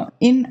 sure.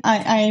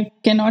 I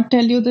cannot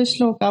tell you the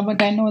shloka,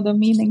 but I know the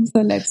meaning.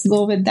 So let's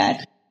go with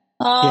that.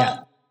 Yeah.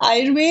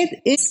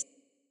 Ayurveda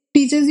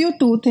teaches you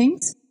two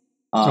things.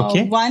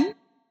 Okay. One,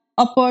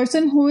 a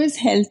person who is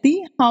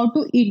healthy, how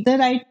to eat the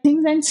right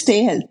things and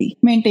stay healthy,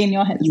 maintain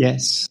your health.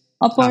 Yes.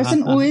 A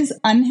person who is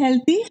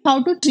unhealthy,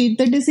 how to treat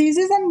the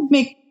diseases and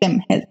make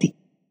them healthy.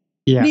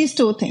 Yeah. These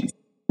two things,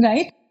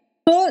 right?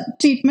 So,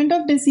 treatment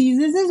of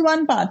diseases is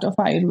one part of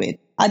Ayurveda.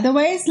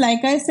 Otherwise,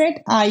 like I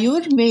said,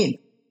 Ayurveda,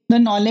 the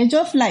knowledge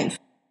of life,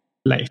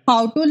 Life.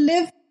 how to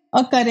live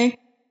a correct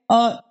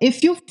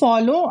if you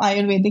follow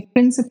Ayurvedic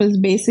principles,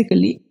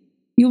 basically,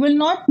 you will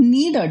not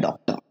need a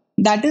doctor.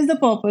 That is the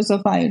purpose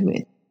of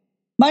Ayurveda.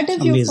 But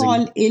if you Amazing.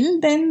 fall ill,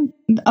 then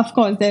of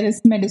course there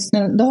is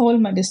the whole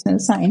medicinal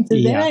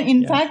sciences. They are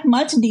in fact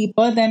much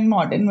deeper than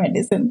modern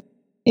medicine,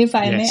 if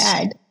I may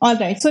add. All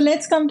right, so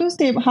let's come to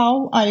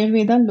how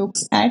Ayurveda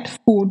looks at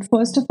food.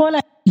 First of all,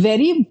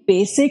 very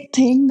basic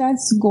thing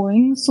that's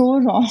going so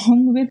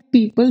wrong with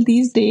people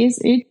these days,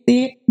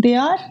 they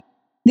are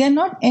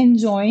not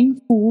enjoying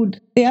food.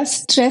 They are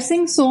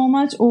stressing so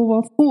much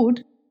over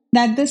food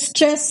that the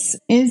stress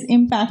is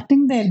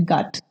impacting their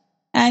gut.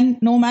 And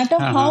no matter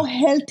how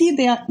healthy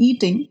they are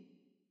eating,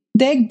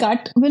 their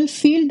gut will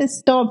feel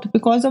disturbed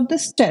because of the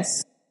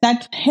stress.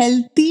 That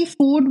healthy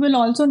food will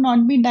also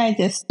not be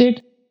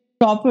digested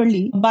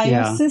properly by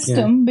your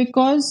system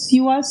because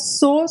you are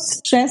so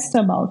stressed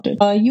about it.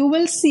 You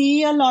will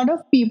see a lot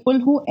of people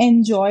who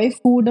enjoy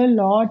food a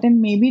lot and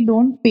maybe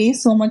don't pay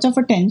so much of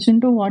attention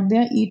to what they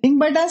are eating,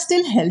 but are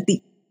still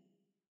healthy.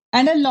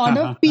 And a lot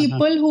of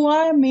people who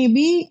are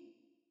maybe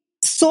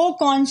so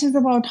conscious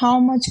about how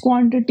much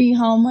quantity,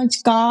 how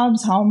much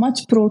carbs, how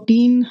much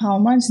protein, how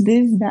much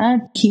this,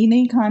 that, ghee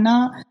nahi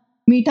khana,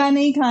 meetha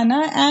nahi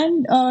khana,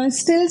 and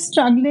still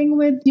struggling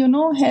with,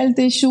 health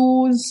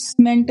issues,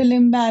 mental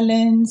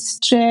imbalance,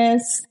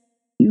 stress,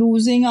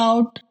 losing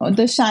out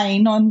the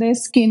shine on their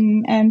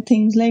skin and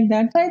things like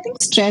that. So I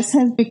think stress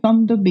has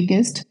become the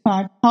biggest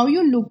part. How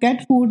you look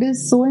at food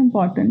is so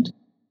important.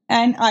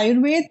 And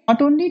Ayurveda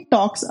not only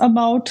talks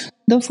about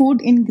the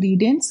food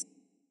ingredients,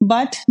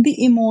 but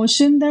the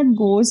emotion that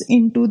goes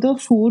into the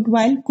food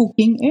while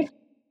cooking it.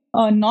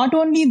 Not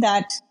only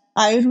that,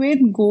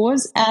 Ayurveda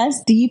goes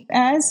as deep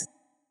as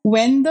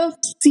when the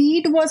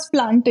seed was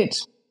planted.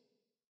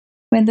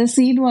 When the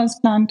seed was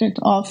planted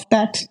of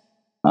that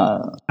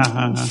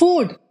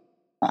food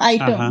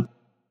item,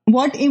 with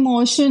what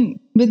emotion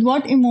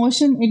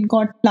it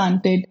got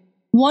planted,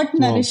 what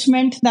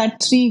nourishment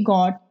that tree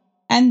got,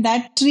 and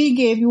that tree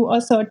gave you a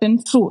certain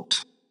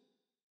fruit.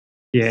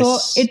 Yes. So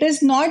it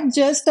is not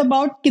just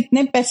about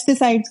kitne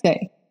pesticides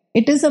gaye.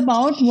 It is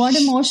about what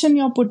emotion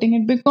you're putting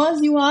it,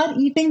 because you are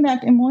eating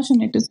that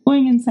emotion. It is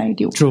going inside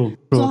you. True.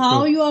 So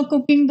how you are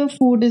cooking the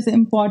food is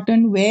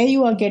important. Where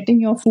you are getting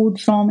your food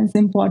from is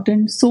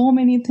important. So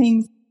many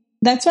things.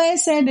 That's why I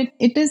said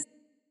it is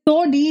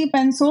so deep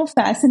and so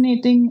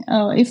fascinating.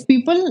 If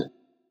people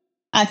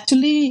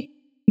actually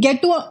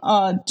get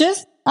to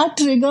just are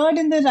triggered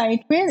in the right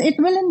way, it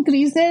will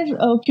increase their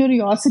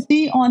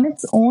curiosity on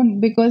its own,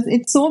 because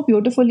it's so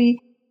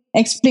beautifully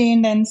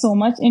explained and so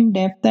much in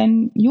depth,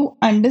 and you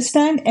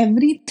understand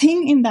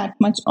everything in that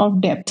much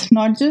of depth,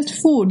 not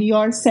just food,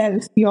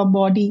 yourself, your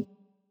body.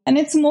 And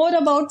it's more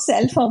about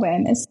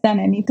self-awareness than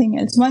anything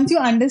else. Once you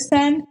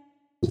understand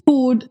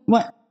food,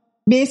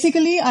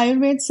 basically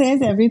Ayurveda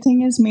says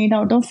everything is made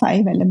out of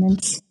 5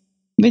 elements,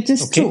 which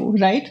is true,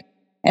 right?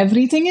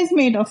 Everything is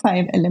made of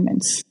 5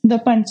 elements, the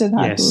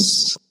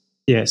Panchadhatus.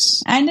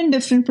 Yes. And in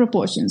different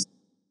proportions.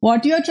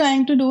 What you're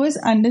trying to do is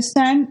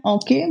understand,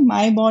 okay,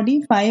 my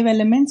body, 5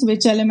 elements,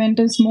 which element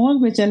is more,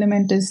 which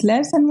element is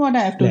less, and what I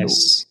have to do.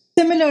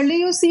 Similarly,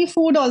 you see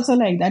food also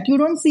like that. You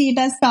don't see it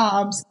as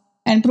carbs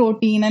and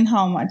protein and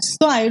how much.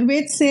 So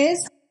Ayurveda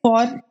says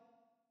for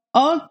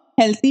a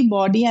healthy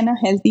body and a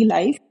healthy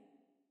life,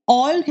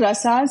 all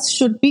rasas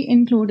should be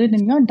included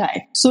in your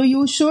diet. So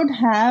you should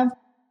have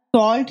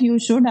salt, you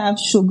should have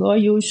sugar,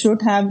 you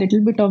should have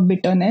little bit of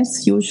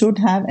bitterness, you should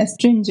have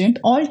astringent.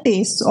 All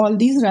tastes, all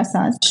these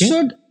rasas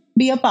should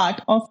be a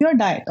part of your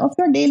diet, of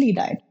your daily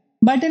diet.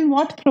 But in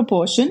what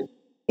proportion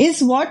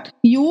is what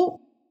you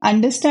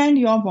understand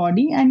your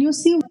body, and you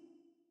see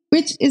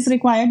which is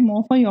required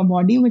more for your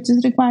body, which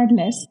is required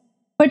less.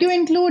 But you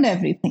include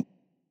everything.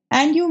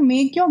 And you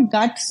make your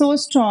gut so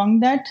strong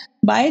that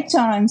by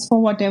chance,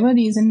 for whatever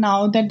reason,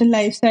 now that the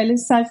lifestyle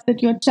is such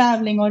that you're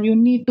traveling or you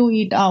need to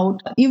eat out,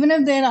 even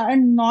if there are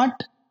not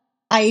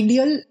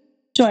ideal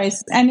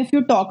choices. And if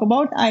you talk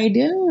about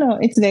ideal,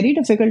 it's very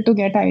difficult to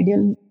get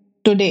ideal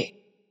today.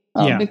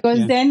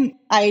 Because then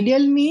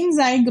ideal means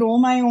I grow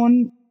my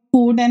own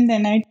food, and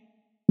then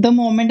the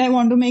moment I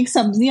want to make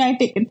sabzi, I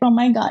take it from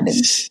my garden.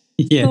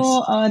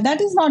 So that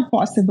is not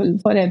possible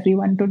for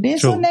everyone today.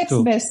 So next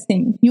best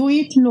thing, you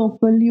eat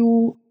local,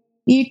 you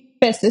eat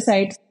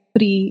pesticide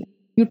free,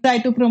 you try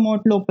to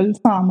promote local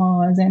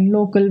farmers and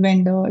local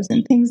vendors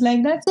and things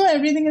like that. So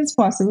everything is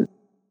possible.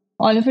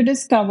 All of it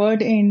is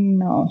covered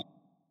in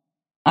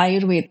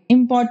Ayurveda.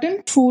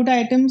 Important food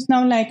items.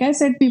 Now, like I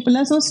said, people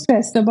are so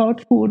stressed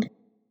about food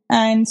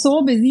and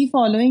so busy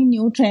following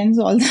new trends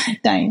all the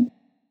time.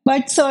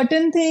 But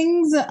certain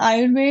things,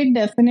 Ayurveda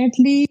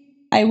definitely,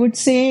 I would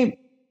say,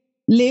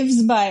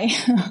 lives by.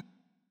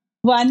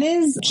 One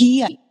is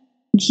ghee.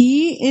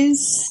 Ghee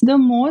is the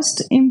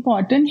most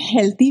important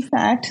healthy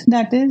fat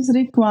that is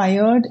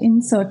required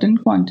in certain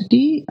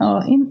quantity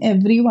in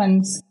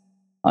everyone's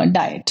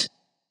diet.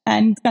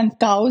 And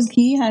cow's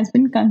ghee has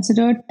been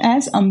considered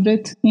as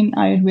Amrit in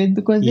Ayurveda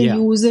because they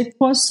use it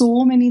for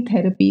so many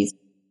therapies,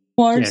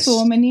 for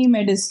so many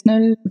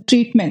medicinal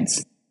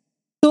treatments.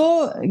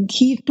 So,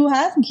 to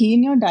have ghee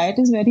in your diet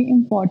is very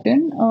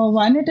important.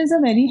 One, it is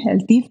a very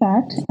healthy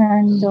fat,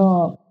 and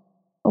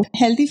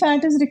healthy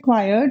fat is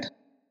required.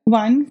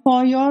 One,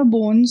 for your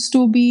bones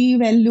to be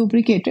well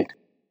lubricated.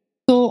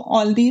 So,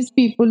 all these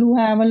people who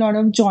have a lot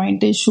of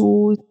joint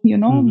issues,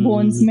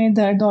 bones mein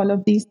dard, all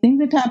of these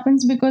things, it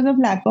happens because of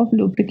lack of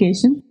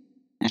lubrication.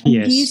 And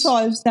ghee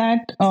solves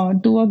that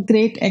to a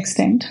great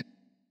extent.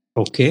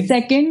 Okay.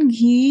 Second,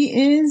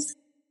 ghee is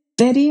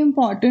very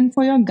important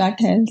for your gut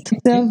health.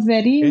 It's a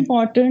very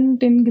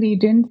important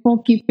ingredient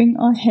for keeping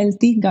a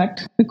healthy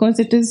gut because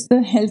it is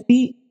the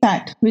healthy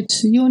fat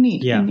which you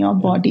need in your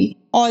body.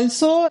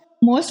 Also,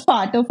 most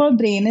part of our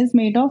brain is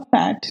made of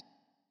fat.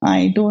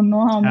 I don't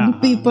know how many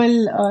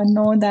people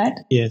know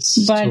that. Yes,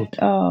 but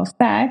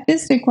fat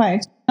is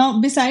required. Now,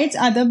 besides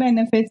other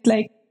benefits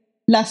like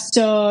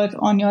luster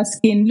on your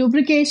skin,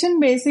 lubrication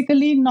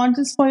basically not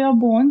just for your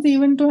bones,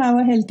 even to have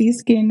a healthy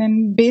skin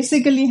and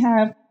basically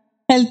have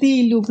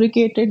healthy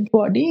lubricated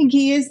body,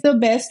 ghee is the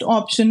best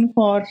option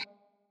for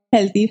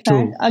healthy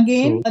fat.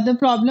 Again, the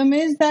problem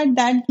is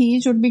that ghee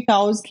should be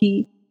cow's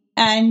ghee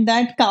and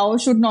that cow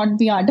should not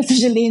be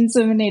artificially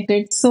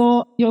inseminated.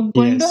 So you're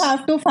going to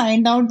have to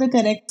find out the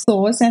correct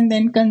source and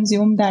then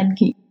consume that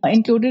ghee.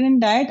 Included in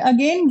diet,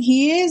 again,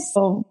 ghee is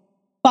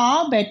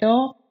far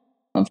better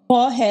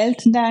for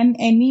health than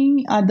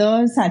any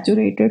other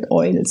saturated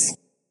oils.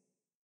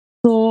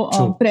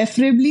 So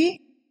preferably,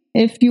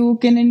 if you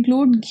can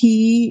include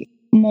ghee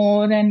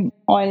more and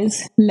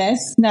oils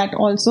less, that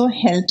also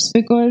helps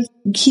because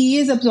ghee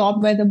is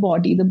absorbed by the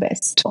body the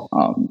best.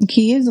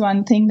 Ghee is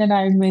one thing that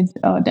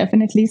Ayurveda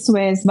definitely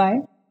swears by.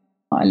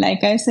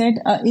 Like I said,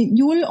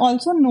 you will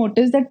also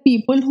notice that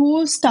people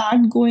who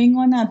start going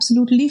on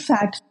absolutely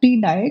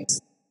fat-free diets,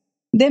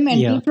 their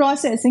mental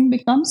processing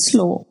becomes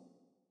slow.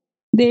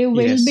 They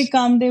will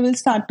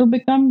start to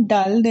become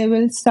dull. They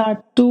will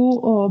start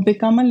to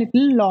become a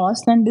little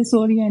lost and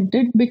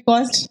disoriented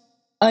because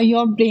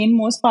your brain,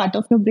 most part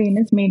of your brain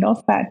is made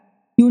of fat.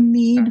 You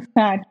need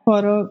fat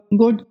for a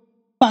good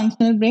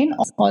functional brain,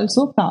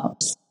 also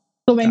carbs.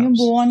 So when you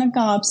go on a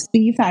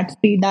carbs-free,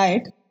 fat-free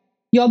diet,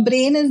 your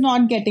brain is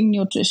not getting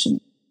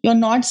nutrition. You're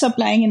not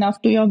supplying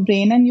enough to your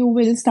brain and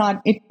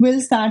it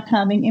will start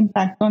having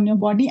impact on your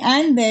body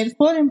and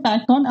therefore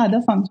impact on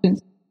other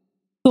functions.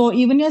 So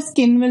even your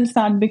skin will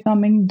start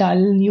becoming dull.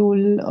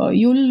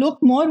 You'll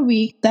look more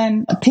weak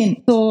than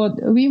thin. So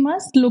we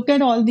must look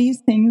at all these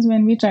things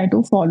when we try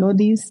to follow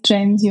these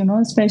trends,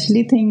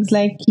 especially things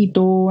like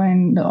keto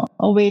and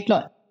weight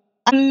loss.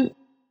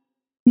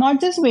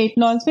 Not just weight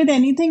loss, with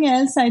anything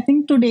else, I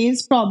think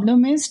today's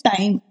problem is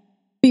time.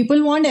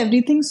 People want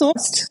everything so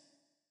fast.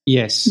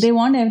 Yes. They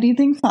want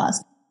everything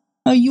fast.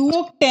 You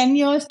took 10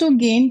 years to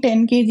gain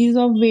 10 kgs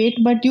of weight,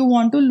 but you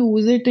want to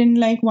lose it in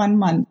like 1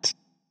 month.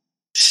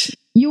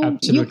 You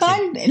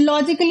can't,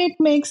 logically it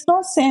makes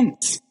no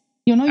sense.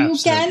 You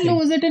can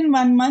lose it in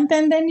 1 month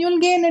and then you'll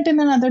gain it in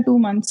another 2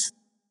 months.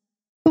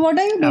 So what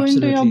are you doing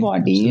to your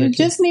body? You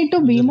just need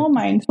to be more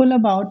mindful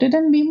about it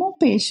and be more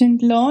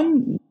patient.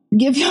 Learn,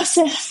 give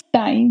yourself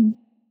time.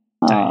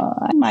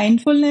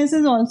 Mindfulness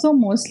is also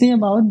mostly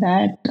about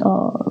that.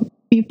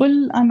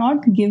 People are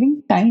not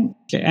giving time.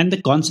 Okay. And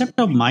the concept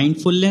of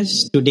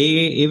mindfulness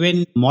today,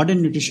 even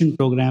modern nutrition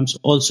programs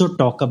also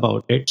talk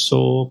about it.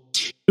 So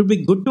it would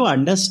be good to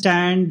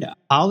understand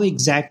how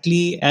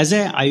exactly, as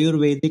an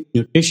Ayurvedic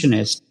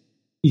nutritionist,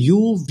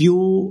 you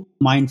view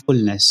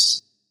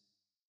mindfulness.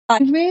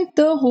 Ayurveda,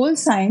 the whole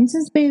science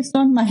is based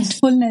on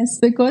mindfulness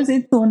because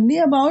it's only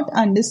about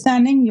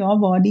understanding your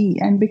body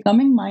and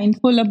becoming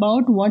mindful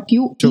about what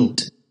you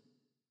eat.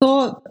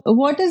 So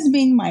what is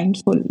being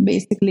mindful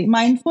basically?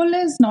 Mindful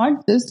is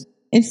not just,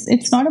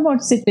 it's not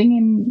about sitting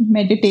in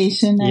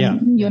meditation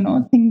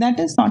and, think that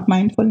is not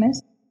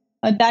mindfulness.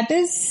 That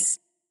is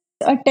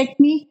a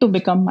technique to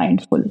become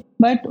mindful.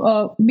 But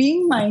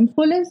being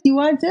mindful is you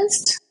are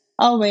just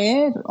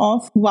aware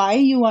of why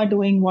you are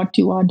doing what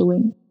you are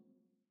doing.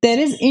 There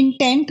is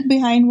intent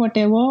behind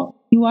whatever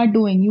you are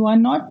doing. You are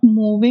not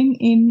moving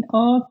in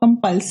a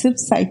compulsive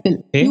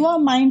cycle. Okay. You are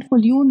mindful.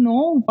 You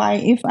know why.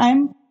 If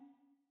I'm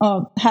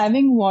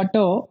having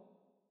water,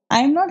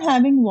 I'm not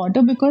having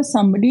water because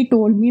somebody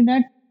told me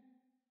that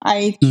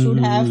I should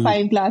have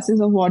 5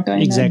 glasses of water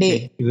in a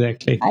day.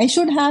 Exactly. I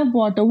should have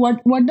water.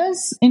 What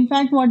does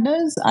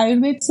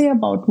Ayurveda say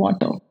about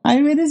water?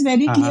 Ayurveda is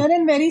very clear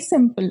and very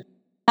simple.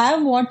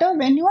 Have water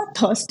when you are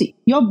thirsty.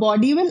 Your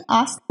body will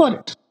ask for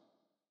it.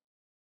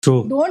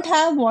 True. Don't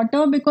have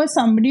water because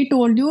somebody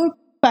told you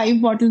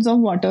 5 bottles of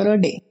water a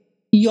day.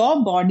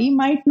 Your body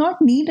might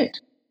not need it.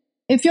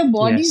 If your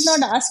body is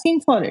not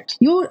asking for it,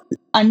 you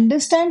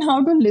understand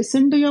how to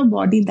listen to your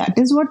body. That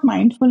is what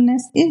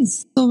mindfulness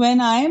is. So when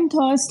I am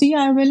thirsty,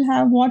 I will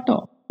have water.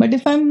 But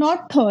if I'm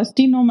not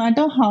thirsty, no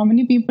matter how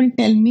many people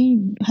tell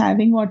me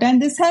having water, and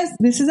this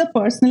is a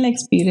personal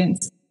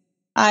experience.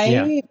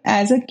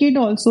 As a kid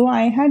also,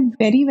 I had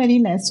very, very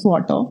less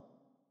water.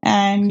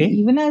 And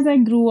even as I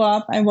grew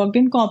up, I worked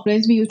in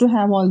corporates. We used to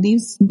have all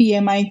these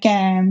BMI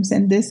camps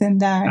and this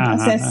and that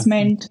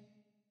assessment.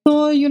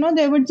 So,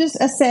 they would just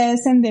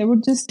assess and they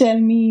would just tell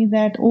me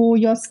that, oh,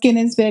 your skin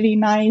is very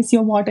nice,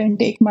 your water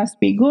intake must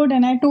be good.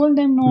 And I told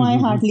them, no, I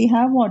Mm-hmm. hardly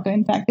have water.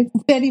 In fact, it's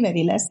very,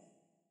 very less.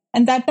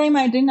 And that time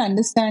I didn't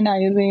understand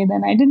Ayurveda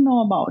and I didn't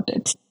know about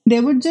it. They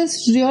would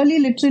just really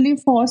literally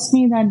force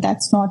me that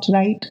that's not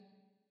right.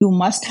 You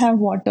must have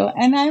water.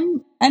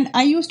 And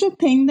I used to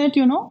think that,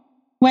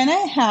 when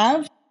I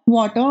have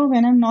water,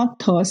 when I'm not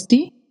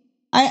thirsty,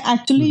 I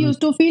actually Mm-hmm.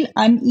 used to feel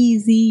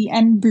uneasy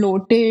and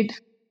bloated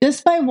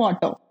just by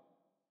water.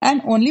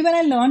 And only when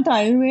I learned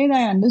Ayurveda,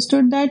 I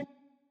understood that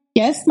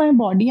yes, my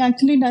body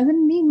actually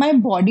doesn't need, my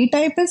body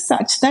type is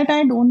such that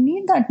I don't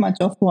need that much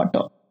of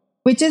water,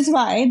 which is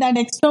why that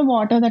extra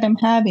water that I'm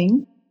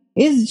having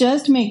is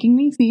just making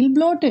me feel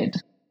bloated.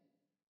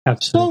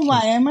 So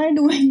why Absolutely. am I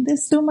doing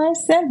this to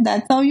myself?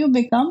 That's how you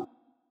become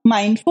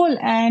mindful.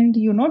 And,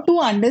 to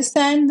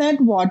understand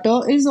that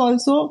water is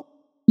also,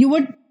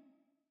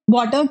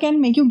 water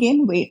can make you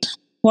gain weight.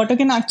 Water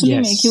can actually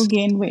make you Yes.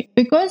 gain weight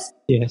because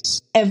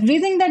Yes.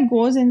 everything that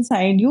goes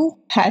inside you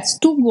has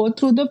to go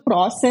through the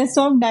process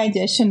of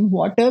digestion.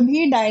 Water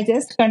भी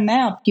digest करना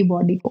है आपकी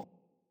body को.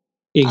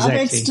 आप Exactly.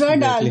 Extra डाल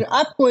Exactly. रहे हो,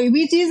 आप कोई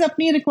भी चीज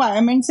अपनी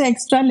रिक्वायरमेंट से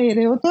एक्स्ट्रा ले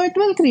रहे हो तो it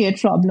will create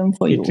problem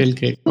for It you. will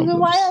create So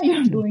why problems. are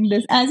you doing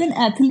this? As an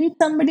athlete,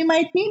 somebody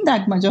might need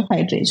that much of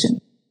hydration.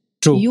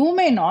 True. You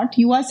may not.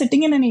 You are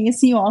sitting in an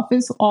AC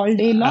office all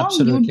day long. You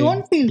Absolutely.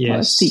 don't feel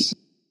thirsty. Yes.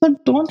 So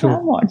don't True.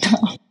 have water.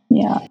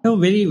 Yeah. No,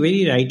 very, very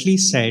rightly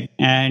said.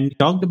 And we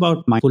talked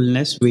about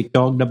mindfulness. We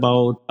talked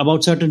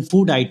about certain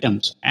food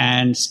items,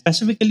 and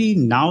specifically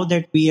now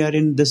that we are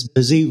in this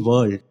busy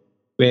world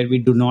where we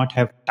do not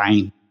have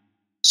time.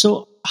 So,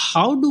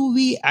 how do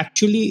we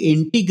actually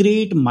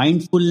integrate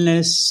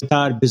mindfulness with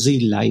our busy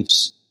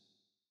lives?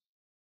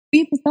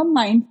 We become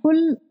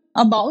mindful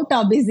about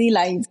our busy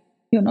lives.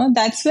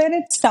 That's where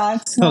it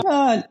starts.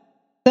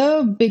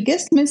 The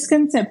biggest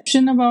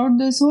misconception about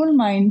this whole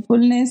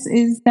mindfulness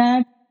is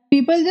that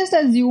people just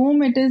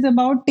assume it is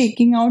about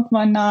taking out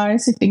 1 hour,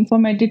 sitting for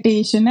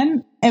meditation,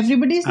 and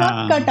everybody's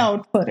not cut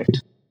out for it.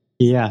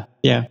 Yeah.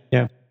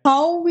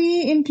 How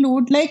we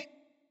include, like,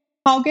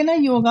 how can a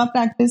yoga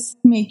practice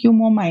make you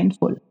more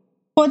mindful?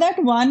 For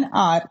that 1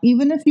 hour,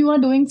 even if you are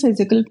doing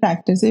physical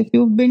practice, if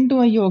you've been to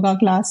a yoga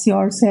class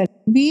yourself,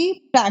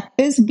 we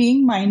practice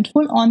being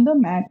mindful on the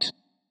mat.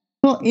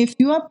 So if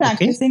you are Okay.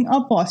 practicing a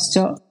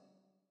posture,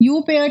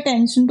 you pay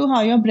attention to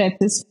how your breath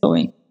is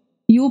flowing.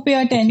 You pay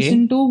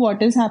attention to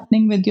what is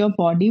happening with your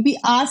body. We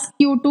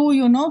ask you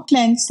to,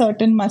 clench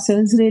certain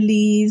muscles,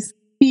 release,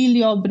 feel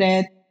your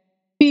breath,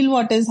 feel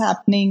what is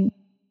happening.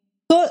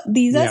 So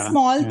these are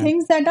small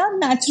things that are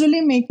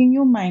naturally making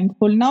you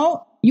mindful.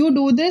 Now you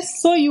do this,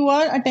 so you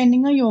are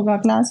attending a yoga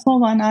class for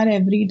 1 hour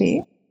every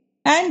day.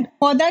 And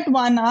for that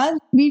 1 hour,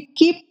 we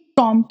keep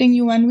prompting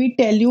you and we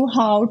tell you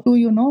how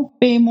to,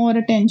 pay more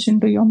attention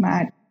to your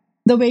mat.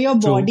 The way your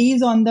True. body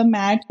is on the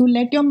mat, you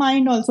let your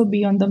mind also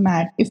be on the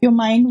mat. If your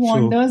mind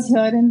wanders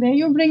here and there,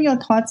 you bring your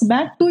thoughts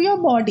back to your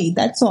body.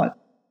 That's all.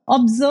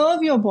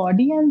 Observe your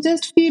body and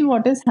just feel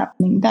what is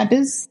happening. That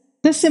is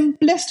the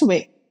simplest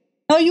way.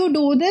 Now you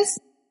do this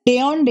day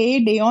on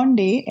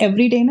day,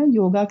 every day in a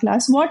yoga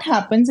class. What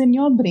happens in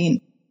your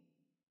brain?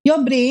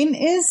 Your brain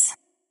is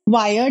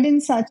wired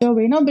in such a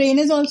way. Now, brain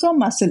is also a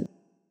muscle.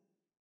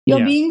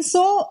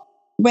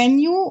 When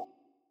you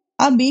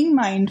are being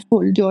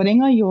mindful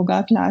during a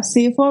yoga class,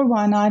 say for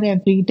 1 hour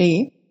every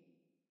day,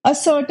 a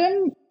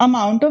certain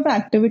amount of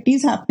activity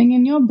is happening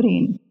in your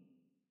brain.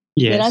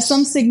 Yes. There are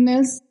some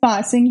signals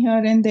passing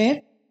here and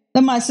there.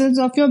 The muscles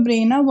of your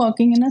brain are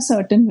working in a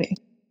certain way.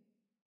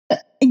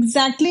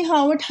 Exactly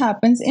how it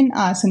happens in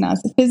asanas.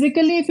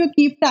 Physically, if you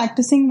keep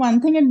practicing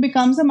one thing, it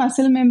becomes a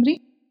muscle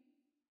memory.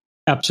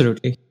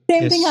 Absolutely.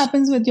 Same thing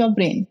happens with your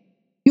brain.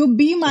 You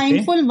be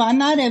mindful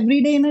 1 hour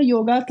every day in a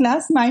yoga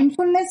class,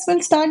 mindfulness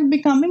will start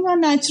becoming a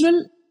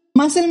natural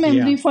muscle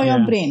memory for your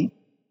brain.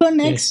 So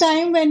next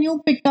time when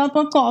you pick up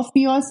a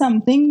coffee or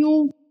something,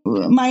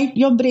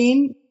 your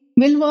brain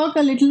will work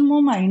a little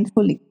more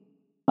mindfully.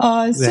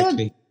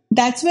 Exactly. So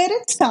that's where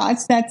it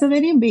starts. That's a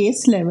very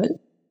base level.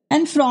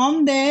 And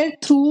from there,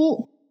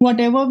 through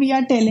whatever we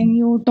are telling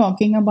you,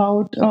 talking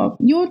about,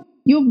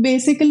 you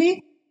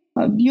basically,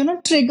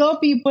 trigger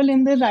people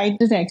in the right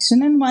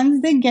direction. And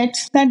once they get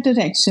that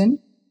direction,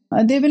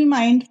 they will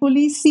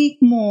mindfully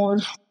seek more.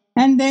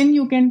 And then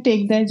you can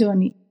take their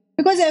journey.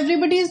 Because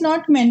everybody is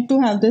not meant to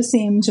have the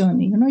same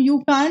journey.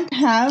 You can't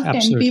have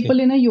 10 people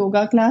in a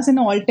yoga class and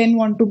all 10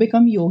 want to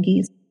become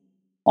yogis.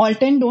 All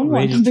 10 don't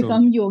want to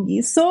become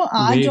yogis. So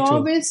our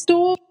job is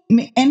to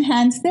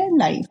enhance their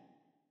life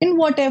in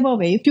whatever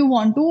way. If you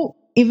want to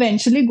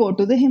eventually go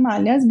to the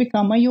Himalayas,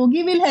 become a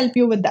yogi, we'll help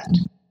you with that.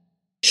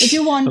 If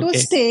you want to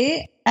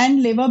stay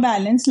and live a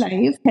balanced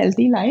life,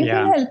 healthy life,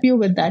 we'll help you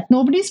with that.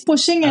 Nobody's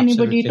pushing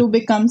anybody to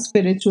become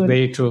spiritual.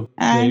 Very true.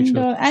 And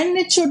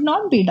it should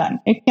not be done.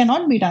 It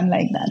cannot be done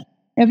like that.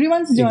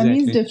 Everyone's journey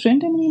is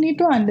different and we need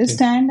to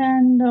understand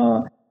and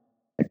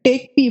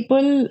take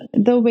people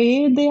the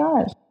way they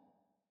are.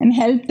 and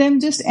help them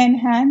just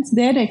enhance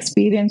their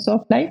experience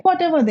of life,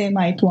 whatever they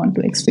might want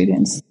to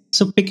experience.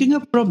 So, picking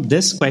up from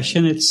this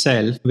question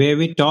itself, where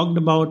we talked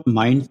about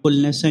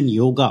mindfulness and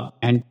yoga,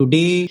 and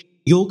today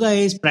yoga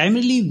is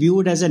primarily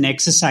viewed as an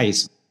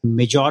exercise.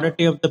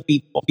 Majority of the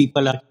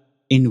people are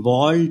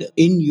involved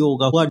in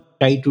yoga who are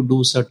trying to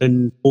do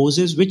certain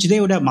poses which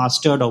they would have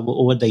mastered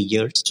over the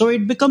years. So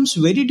it becomes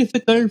very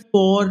difficult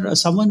for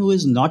someone who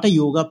is not a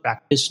yoga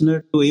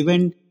practitioner to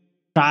even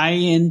try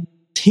and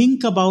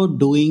think about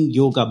doing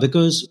yoga,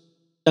 because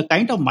the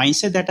kind of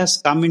mindset that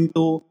has come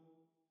into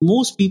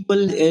most people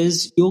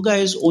is yoga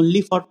is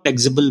only for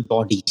flexible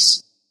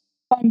bodies,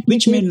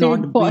 which may not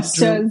be true.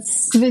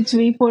 Postures which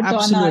we put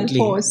Absolutely.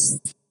 on our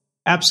posts.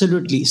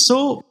 Absolutely.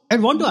 So I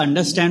want to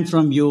understand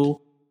from you,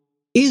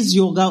 is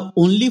yoga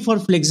only for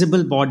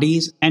flexible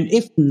bodies? And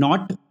if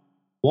not,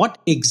 what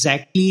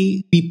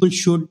exactly people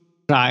should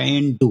try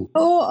and do?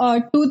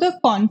 So, to the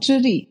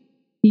contrary,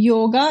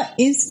 yoga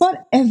is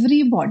for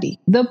everybody.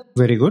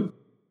 Very good.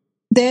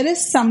 There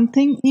is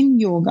something in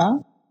yoga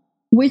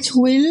which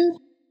will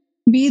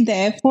be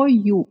there for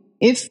you.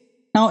 If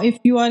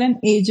you are an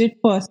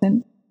aged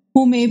person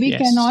who maybe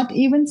Yes. cannot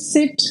even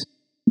sit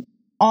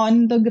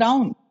on the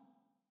ground,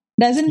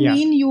 doesn't Yeah.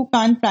 mean you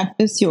can't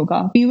practice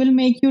yoga. We will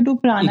make you do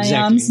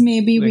pranayams, Exactly.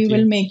 maybe we Exactly.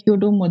 will make you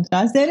do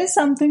mudras. There is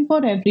something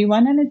for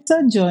everyone, and it's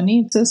a journey,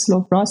 it's a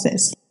slow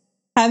process.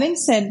 Having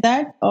said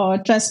that,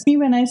 trust me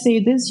when I say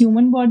this,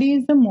 human body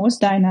is the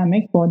most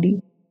dynamic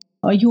body.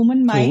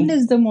 Human mind True.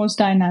 is the most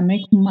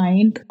dynamic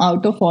mind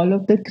out of all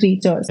of the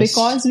creatures, Yes.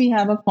 because we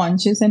have a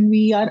conscious and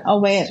we are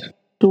aware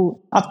to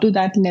up to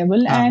that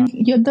level. And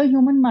the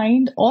human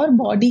mind or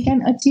body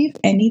can achieve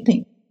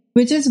anything,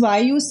 which is why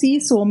you see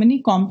so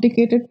many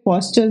complicated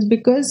postures,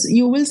 because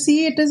you will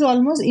see it is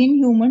almost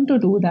inhuman to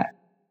do that.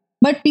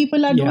 But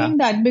people are Yeah. doing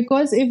that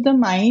because if the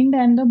mind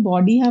and the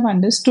body have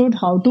understood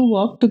how to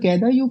work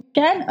together, you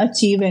can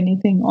achieve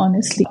anything,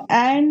 honestly.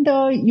 And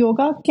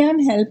yoga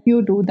can help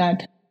you do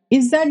that.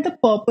 Is that the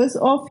purpose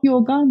of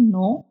yoga?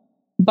 No.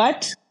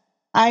 But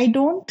I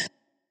don't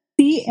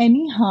see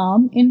any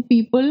harm in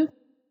people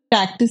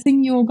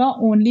practicing yoga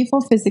only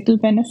for physical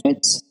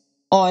benefits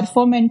or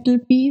for mental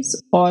peace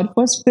or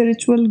for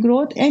spiritual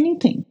growth,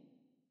 anything.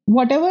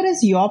 Whatever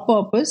is your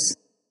purpose,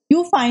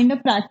 you find a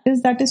practice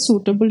that is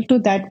suitable to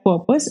that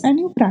purpose and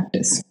you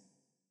practice.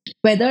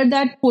 Whether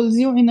that pulls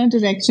you in a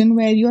direction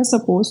where you are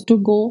supposed to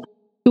go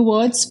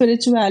towards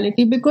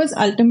spirituality, because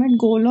ultimate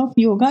goal of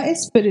yoga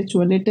is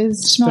spiritual. It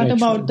is not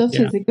about the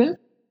Spiritual, yeah. physical.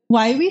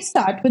 Why we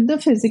start with the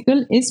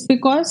physical is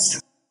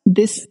because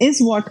this is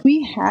what we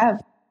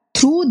have.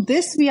 Through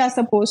this, we are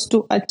supposed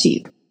to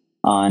achieve.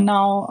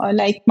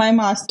 Like my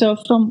master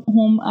from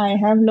whom I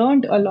have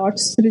learned a lot,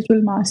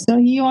 spiritual master,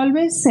 he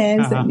always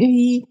says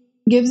he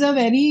gives a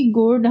very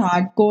good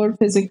hardcore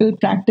physical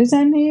practice,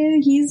 and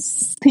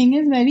his thing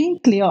is very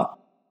clear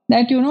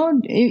that,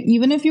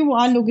 even if you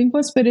are looking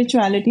for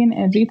spirituality and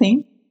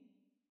everything,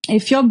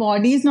 if your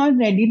body is not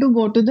ready to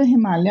go to the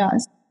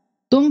Himalayas,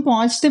 तुम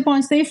पहुंचते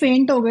पहुंचते ही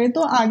फेंट हो गए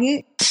तो आगे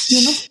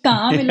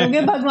कहाँ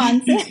मिलोगे भगवान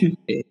से.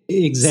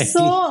 Exactly.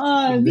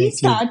 So we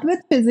start with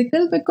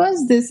physical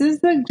because this is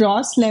the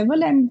gross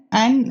level, and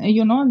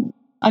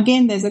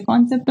again there's a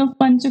concept of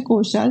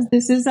panchakoshas.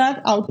 This is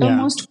our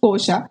outermost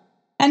kosha,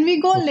 and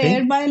we go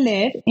layer by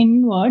layer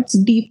inwards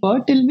deeper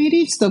till we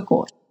reach the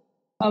core.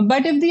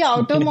 But if the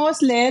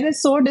outermost layer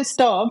is so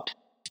disturbed,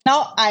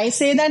 now I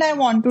say that I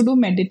want to do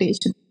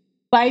meditation.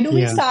 Why do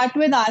we start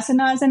with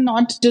asanas and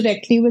not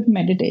directly with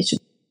meditation?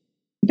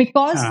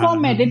 Because for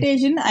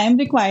meditation, I am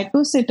required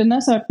to sit in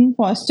a certain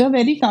posture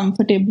very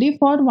comfortably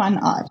for 1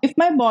 hour. If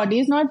my body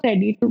is not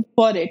ready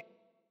for it,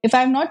 if I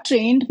have not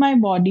trained my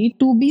body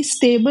to be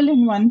stable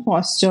in one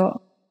posture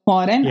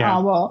for an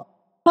hour,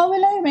 how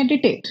will I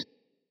meditate?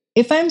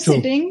 If I'm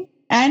sitting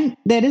and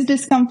there is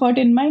discomfort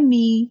in my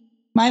knee,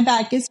 my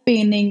back is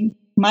paining,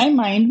 my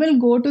mind will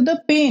go to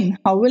the pain.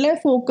 How will I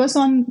focus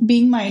on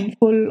being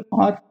mindful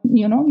or,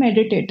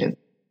 meditative?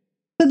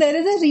 So there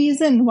is a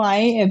reason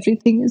why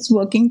everything is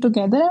working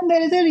together, and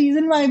there is a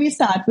reason why we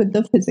start with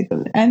the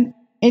physical, and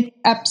it's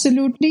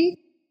absolutely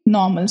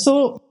normal.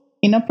 So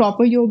in a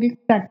proper yogic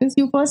practice,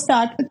 you first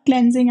start with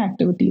cleansing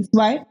activities.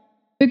 Why?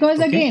 Because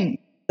again,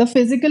 the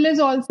physical is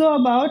also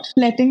about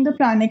letting the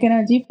pranic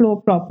energy flow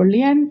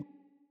properly. And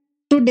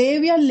today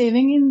we are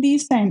living in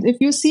these times. If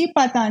you see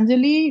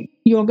Patanjali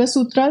Yoga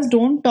Sutras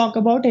don't talk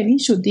about any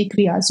Shuddhi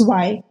Kriyas.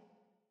 Why?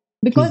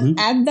 Because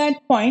at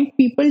that point,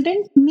 people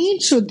didn't need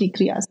Shuddhi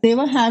Kriyas. They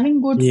were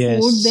having good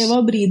food, they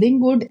were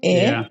breathing good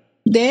air.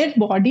 Their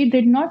body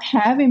did not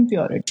have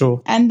impurity.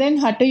 True. And then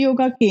Hatha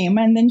Yoga came,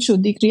 and then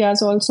Shuddhi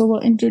Kriyas also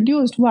were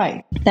introduced.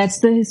 Why? That's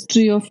the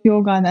history of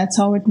yoga. That's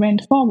how it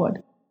went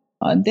forward.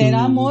 There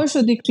are more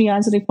Shuddhi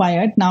Kriyas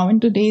required now in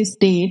today's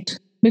date,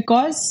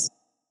 because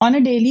on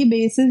a daily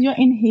basis, you're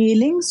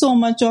inhaling so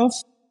much of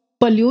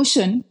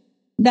pollution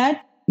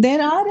that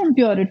there are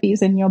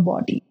impurities in your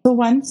body. So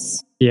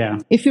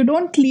if you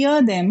don't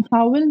clear them,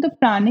 how will the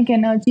pranic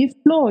energy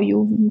flow?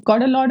 You've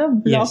got a lot of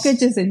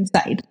blockages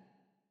inside.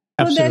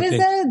 So there is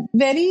Absolutely. a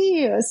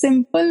very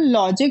simple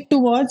logic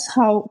towards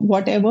how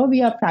whatever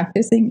we are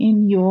practicing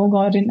in yoga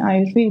or in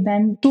Ayurveda,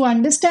 and to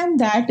understand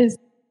that is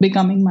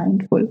becoming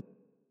mindful.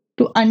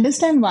 To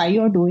understand why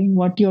you're doing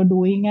what you're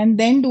doing, and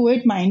then do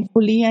it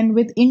mindfully and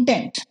with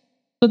intent.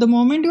 So the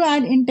moment you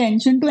add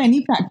intention to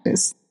any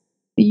practice,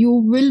 you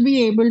will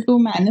be able to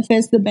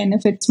manifest the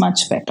benefits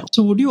much better.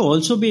 So, would you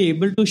also be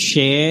able to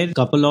share a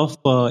couple of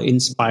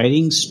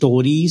inspiring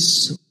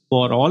stories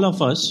for all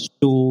of us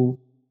to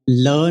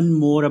learn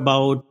more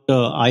about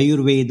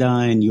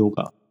Ayurveda and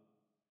yoga?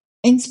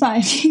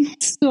 Inspiring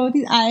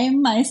stories. I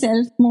am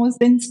myself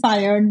most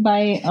inspired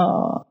by.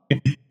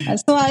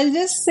 So I'll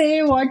just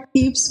say what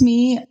keeps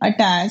me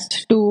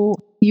attached to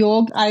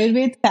yoga.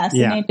 Ayurveda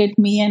fascinated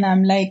me, and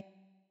I'm like,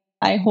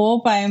 I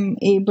hope I'm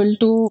able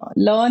to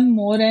learn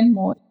more and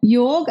more.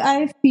 Yoga,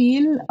 I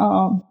feel,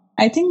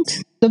 I think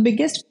the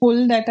biggest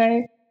pull that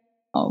I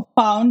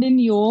found in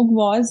yoga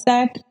was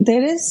that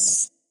there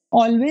is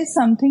always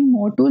something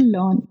more to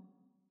learn.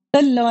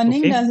 The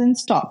learning Okay. doesn't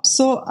stop.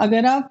 So,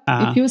 agar aap,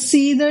 Uh-huh. if you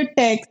see the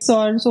text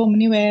or so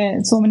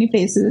many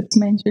places it's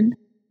mentioned,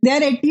 there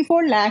are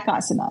 84 lakh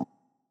asanas,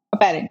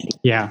 apparently.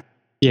 Yeah.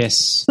 Yes.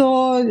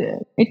 So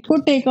it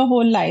could take a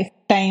whole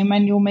lifetime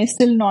and you may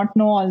still not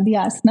know all the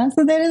asanas.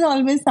 So there is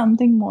always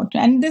something more.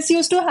 And this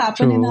used to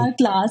happen in True. our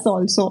class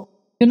also.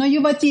 You know,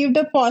 you've achieved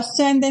a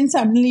posture and then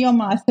suddenly your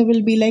master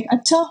will be like,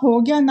 Acha, ho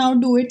gaya, now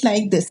do it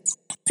like this.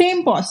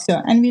 Same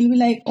posture. And we'll be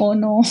like, oh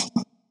no.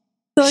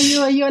 So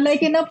you're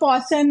like in a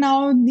posture and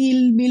now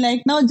they'll be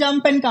like, now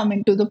jump and come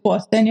into the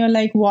posture. And you're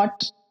like,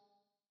 what?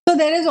 So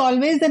there is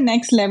always the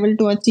next level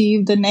to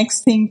achieve, the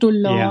next thing to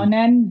learn,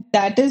 and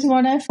that is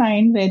what I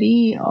find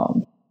very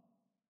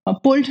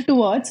pulled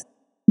towards,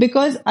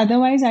 because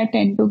otherwise I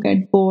tend to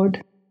get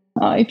bored.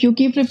 If you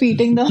keep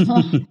repeating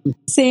the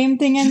same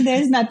thing and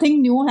there's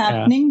nothing new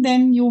happening,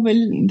 then you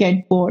will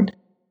get bored.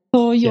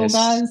 So yoga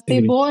se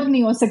agree. bore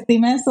nahi ho sakti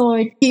main, so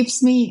it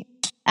keeps me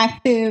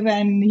active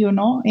and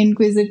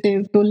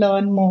inquisitive to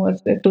learn more,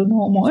 to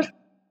know more.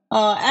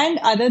 And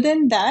other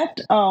than that,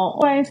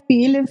 I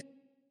feel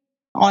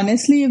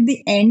honestly, if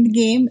the end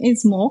game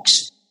is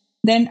moksha,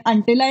 then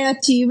until I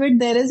achieve it,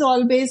 there is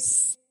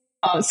always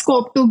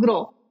scope to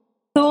grow.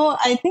 So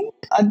I think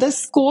the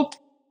scope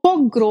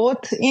for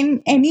growth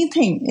in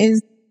anything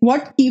is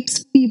what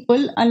keeps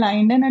people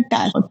aligned and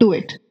attached to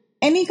it.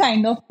 Any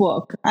kind of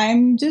work.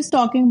 I'm just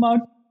talking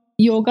about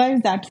yoga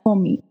is that for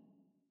me.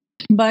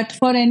 But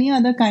for any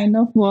other kind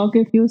of work,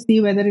 if you see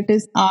whether it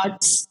is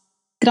arts,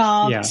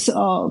 crafts,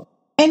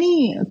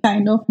 any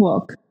kind of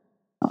work,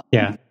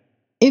 Yeah.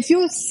 if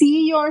you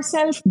see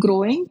yourself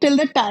growing, till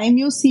the time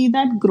you see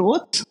that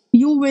growth,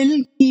 you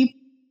will keep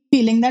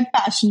feeling that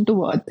passion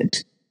towards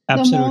it.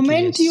 Absolutely, The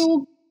moment yes.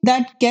 you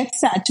that gets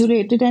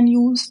saturated and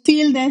you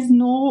feel there's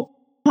no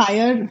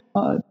higher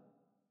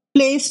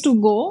place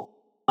to go,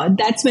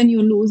 that's when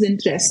you lose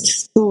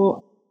interest.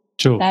 So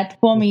True. that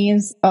for me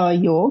is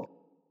yoga.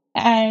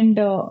 And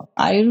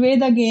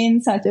Ayurveda,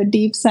 again, such a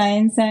deep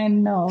science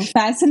and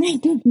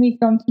fascinated me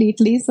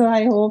completely. So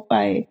I hope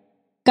I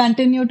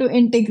continue to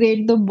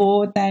integrate the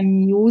both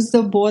and use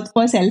the both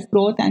for self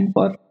growth and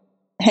for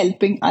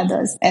helping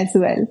others as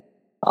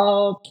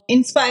well.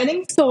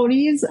 Inspiring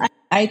stories.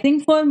 I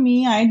think for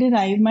me, I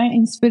derive my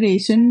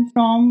inspiration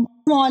from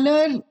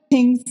smaller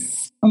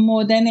things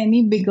more than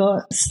any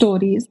bigger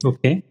stories.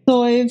 Okay.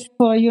 So if,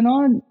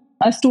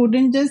 a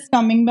student just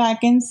coming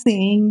back and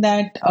saying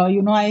that,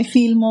 I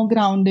feel more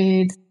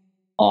grounded,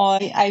 or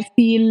I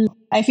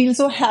feel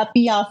so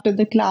happy after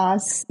the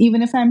class.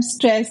 Even if I'm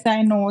stressed,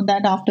 I know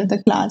that after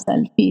the class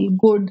I'll feel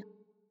good.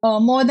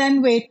 More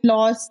than weight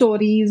loss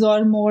stories,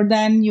 or more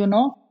than,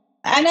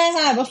 and I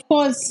have, of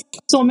course,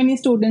 so many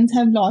students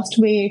have lost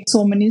weight.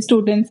 So many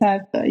students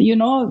have,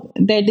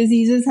 their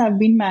diseases have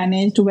been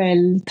managed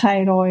well,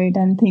 thyroid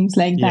and things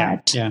like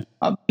that. Yeah.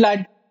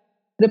 Blood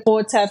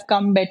reports have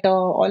come better,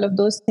 all of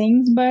those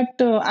things.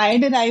 But I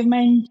derive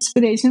my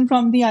inspiration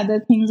from the other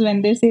things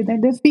when they say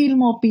that they feel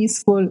more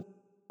peaceful,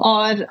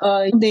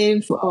 or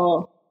they've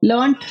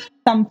learned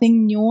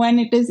something new and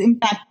it is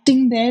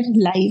impacting their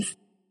life,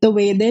 the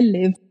way they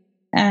live.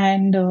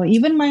 And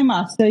even my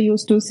master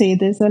used to say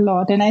this a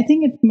lot, and I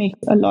think it makes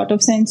a lot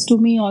of sense to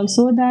me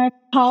also, that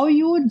how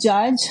you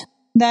judge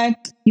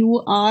that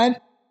you are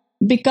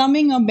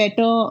becoming a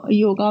better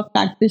yoga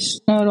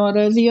practitioner or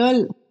a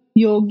real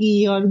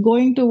yogi, or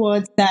going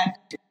towards that,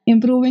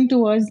 improving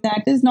towards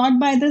that, is not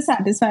by the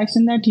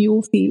satisfaction that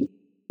you feel,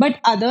 but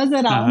others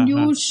around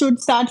you should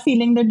start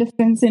feeling the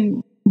difference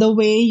in the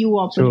way you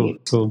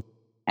operate. True.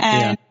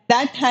 And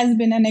that has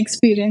been an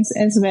experience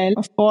as well.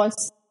 Of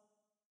course,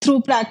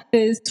 through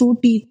practice, through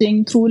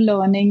teaching, through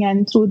learning,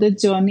 and through the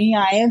journey,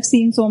 I have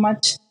seen so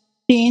much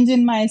change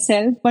in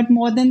myself. But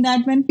more than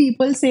that, when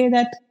people say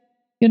that,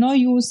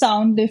 you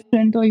sound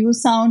different, or you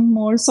sound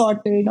more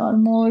sorted or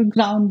more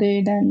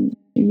grounded, and,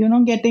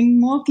 getting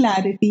more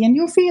clarity, and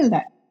you feel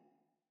that.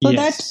 So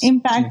that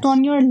impact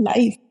on your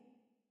life,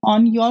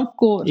 on your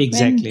core,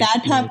 Exactly. when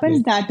that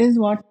happens, that is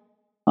what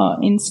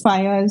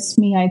inspires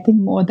me, I think,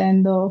 more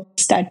than the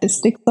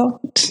statistics of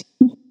it.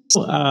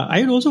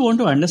 I would also want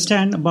to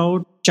understand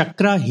about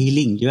chakra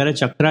healing. You are a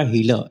chakra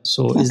healer.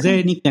 So, is there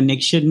any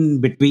connection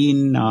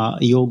between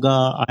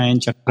yoga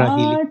and chakra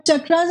healing?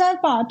 Chakras are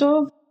part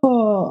of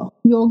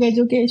yoga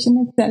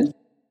education itself.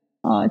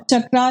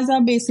 Chakras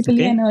are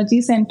basically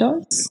energy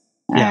centers,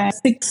 and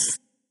six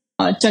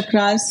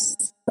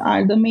chakras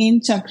are the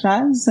main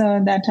chakras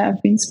that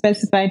have been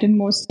specified in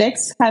most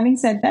texts. Having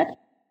said that,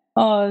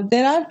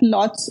 there are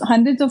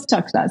hundreds of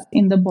chakras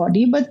in the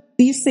body, but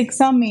these six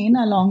are main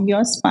along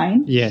your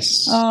spine.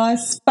 Yes.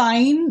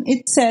 Spine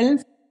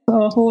itself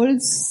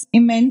holds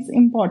immense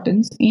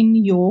importance in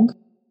yoga.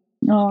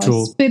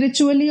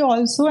 Spiritually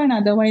also and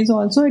otherwise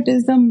also, it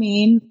is the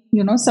main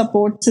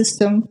support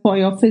system for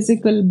your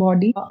physical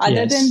body.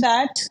 Other than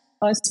that,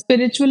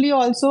 spiritually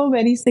also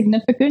very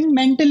significant,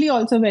 mentally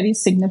also very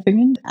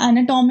significant.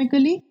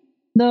 Anatomically,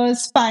 the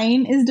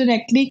spine is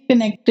directly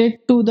connected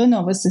to the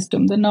nervous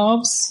system. The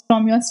nerves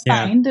from your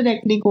spine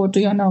directly go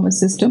to your nervous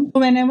system. So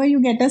whenever you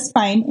get a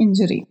spine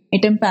injury,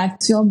 it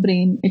impacts your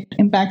brain, it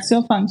impacts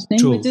your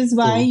functioning, which is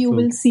why you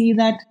will see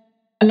that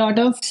a lot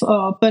of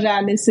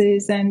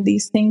paralysis and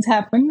these things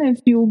happen if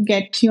you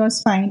get your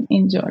spine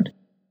injured.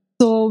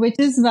 So, which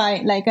is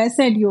why, like I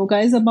said, yoga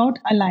is about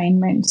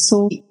alignment.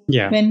 So,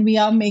 when we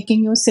are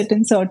making you sit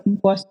in certain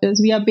postures,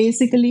 we are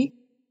basically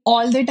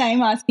all the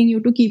time asking you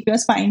to keep your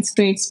spine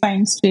straight.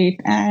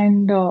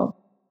 And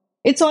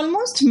it's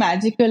almost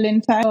magical.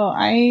 In fact,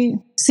 I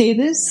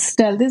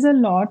tell this a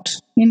lot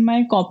in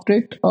my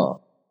corporate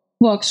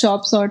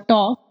workshops or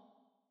talk.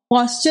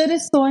 Posture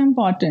is so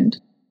important.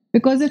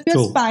 Because if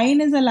your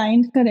spine is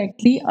aligned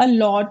correctly, a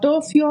lot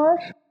of your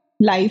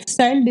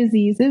lifestyle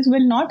diseases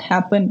will not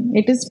happen.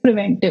 It is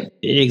preventive.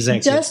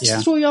 Exactly.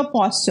 Just through your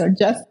posture.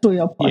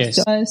 Yes.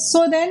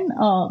 So then,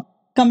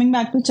 coming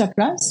back to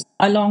chakras,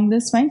 along the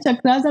spine,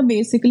 chakras are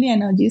basically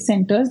energy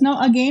centers. Now,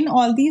 again,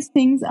 all these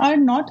things are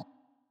not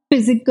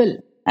physical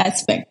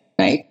aspect,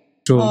 right?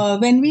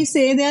 When we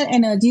say they are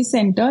energy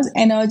centers,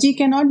 energy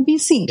cannot be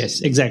seen.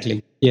 Yes,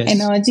 exactly. Yes.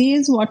 Energy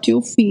is what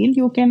you feel.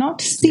 You cannot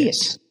see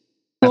it.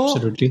 So,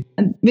 absolutely.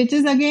 Which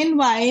is again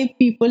why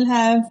people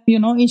have,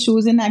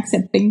 issues in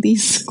accepting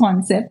these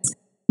concepts.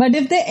 But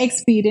if they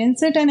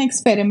experience it and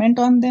experiment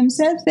on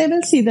themselves, they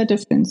will see the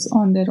difference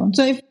on their own.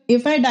 So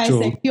if I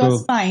dissect your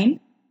spine,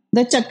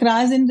 the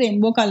chakras in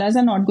rainbow colors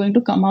are not going to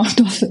come out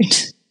of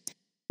it.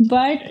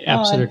 But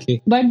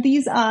absolutely. But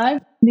these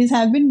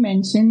have been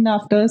mentioned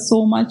after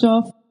so much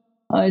of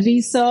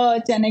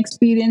research and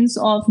experience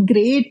of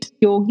great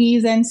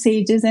yogis and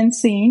sages and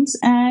saints.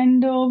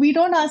 And we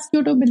don't ask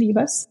you to believe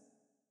us.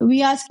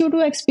 We ask you to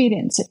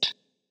experience it.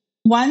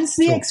 Once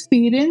the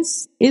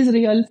experience is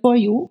real for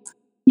you,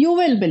 you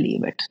will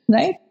believe it,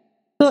 right?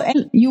 So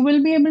you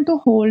will be able to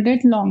hold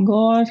it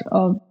longer.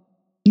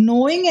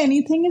 Knowing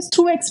anything is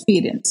through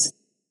experience.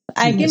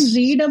 I can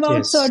read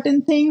about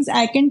certain things.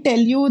 I can tell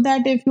you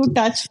that if you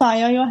touch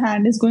fire, your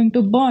hand is going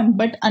to burn.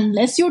 But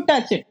unless you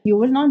touch it, you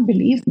will not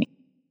believe me.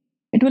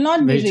 It will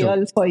not be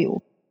real for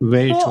you.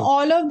 Very true.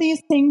 All of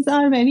these things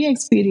are very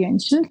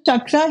experiential.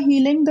 Chakra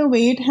healing, the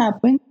way it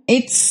happens,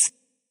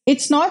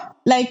 it's not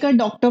like a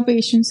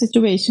doctor-patient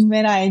situation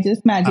where I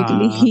just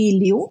magically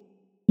heal you.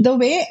 The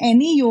way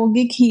any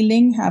yogic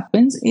healing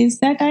happens is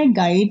that I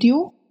guide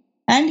you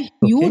and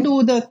you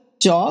do the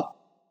job,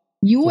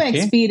 you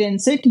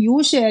experience it,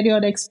 you share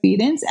your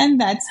experience, and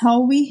that's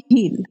how we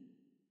heal.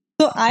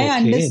 So I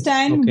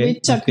understand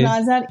which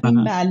chakras are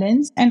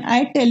imbalanced and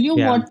I tell you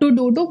what to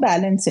do to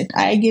balance it.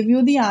 I give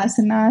you the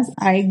asanas,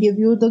 I give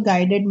you the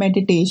guided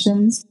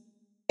meditations,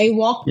 I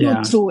walk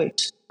you through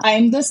it. I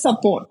am the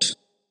support.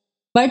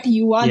 But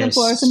you are the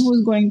person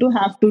who's going to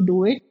have to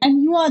do it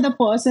and you are the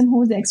person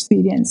who's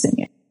experiencing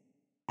it.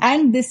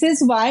 And this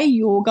is why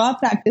yoga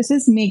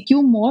practices make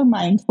you more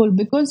mindful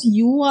because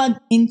you are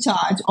in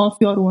charge of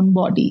your own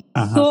body.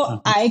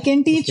 I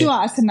can teach you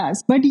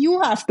asanas, but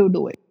you have to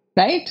do it,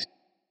 right?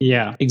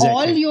 Yeah,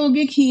 exactly. All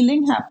yogic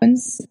healing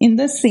happens in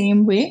the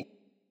same way.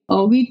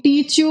 We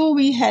teach you,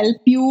 we help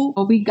you,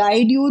 we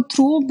guide you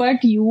through,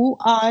 but you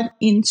are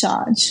in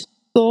charge.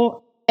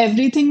 So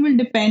everything will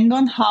depend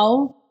on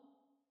how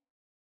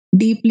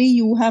deeply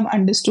you have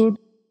understood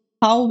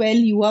how well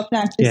you are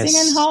practicing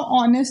and how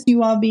honest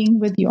you are being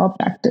with your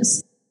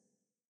practice.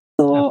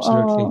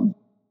 So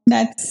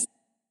that's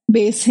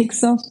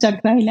basics of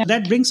chakra healing.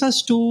 That brings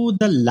us to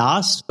the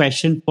last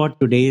question for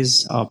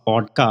today's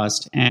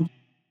podcast. And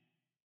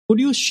could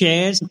you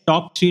share some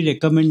top 3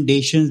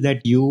 recommendations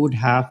that you would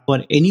have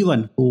for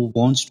anyone who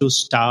wants to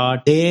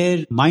start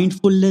their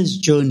mindfulness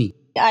journey?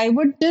 I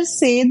would just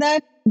say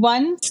that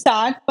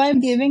start by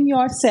giving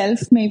yourself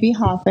maybe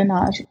half an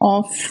hour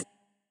of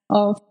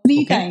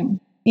free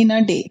time in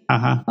a day.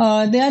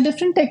 There are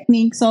different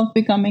techniques of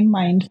becoming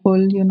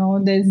mindful.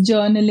 There's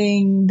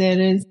journaling.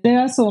 There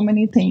are so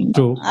many things.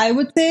 True. I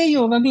would say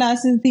yoga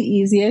class is the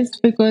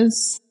easiest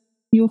because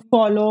you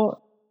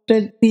follow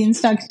the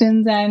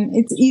instructions and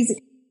it's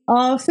easy.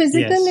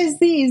 Physical is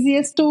the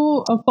easiest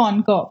to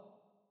conquer.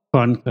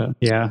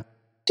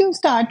 To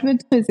start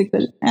with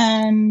physical.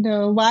 And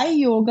why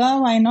yoga?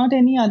 Why not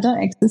any other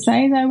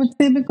exercise? I would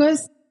say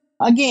because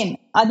again,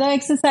 other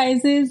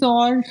exercises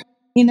or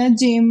in a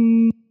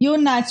gym, you're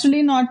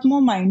naturally not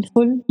more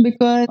mindful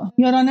because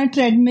you're on a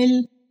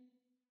treadmill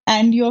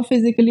and you're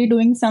physically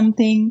doing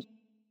something.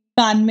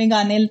 कान में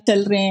गाने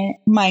चल रहे हैं,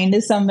 mind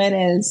is somewhere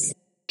else.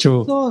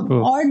 True. So,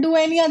 True. or do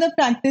any other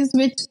practice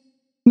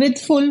with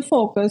full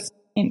focus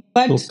in.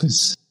 But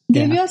Focus.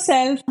 give Yeah.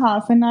 yourself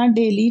half an hour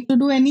daily to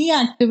do any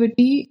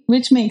activity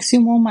which makes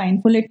you more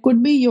mindful. It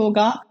could be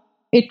yoga,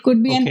 it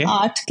could be Okay. an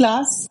art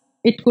class,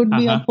 it could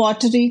be a Uh-huh.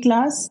 pottery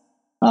class,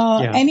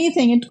 Yeah.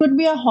 anything. It could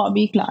be a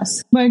hobby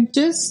class. But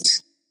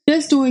just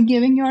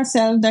giving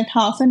yourself that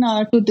half an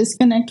hour to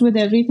disconnect with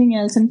everything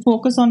else and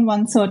focus on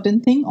one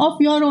certain thing of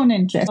your own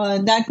interest.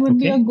 That would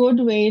be Okay. a good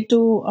way to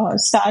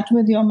start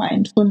with your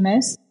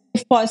mindfulness.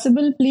 If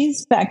possible,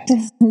 please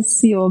practice this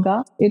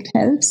yoga. It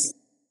helps.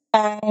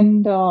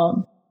 And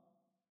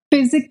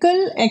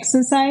physical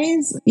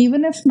exercise,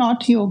 even if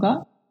not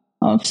yoga,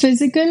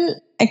 physical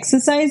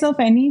exercise of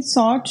any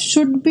sort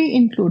should be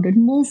included.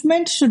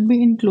 Movement should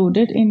be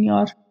included in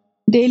your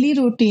daily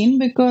routine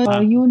because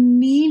you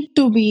need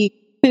to be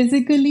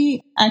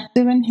physically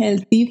active and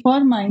healthy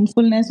for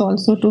mindfulness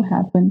also to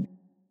happen.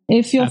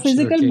 If your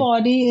physical Absolutely.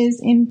 body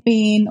is in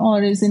pain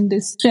or is in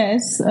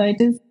distress,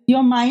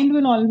 your mind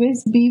will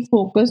always be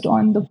focused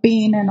on the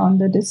pain and on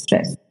the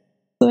distress.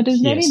 So it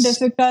is very Yes.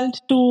 difficult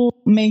to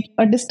make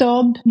a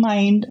disturbed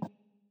mind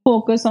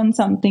focus on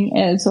something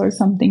else or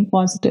something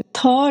positive.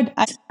 Third,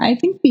 I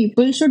think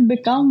people should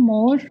become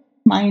more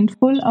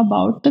mindful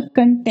about the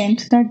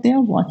content that they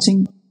are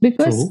watching.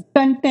 Because True.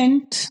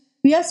 content,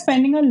 we are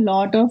spending a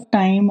lot of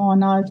time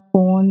on our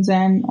phones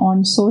and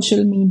on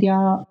social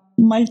media,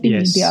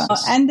 multimedia.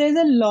 Yes. And there's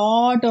a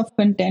lot of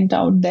content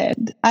out there.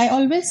 I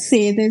always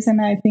say this,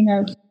 and I think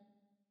I've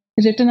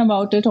written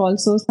about it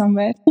also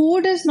somewhere.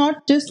 Food is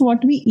not just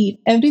what we eat.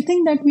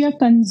 Everything that we are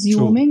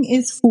consuming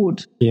is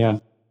food. Yeah.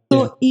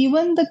 So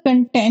even the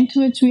content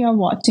which we are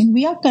watching,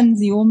 we are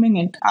consuming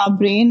it. Our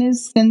brain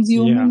is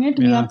consuming it.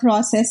 We are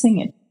processing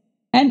it.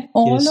 And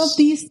all Yes. of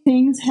these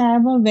things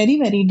have a very,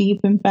 very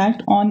deep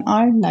impact on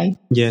our life.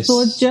 Yes.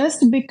 So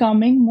just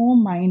becoming more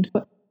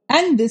mindful.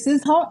 And this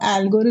is how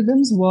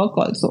algorithms work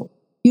also.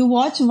 You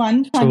watch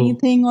one funny True.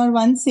 thing or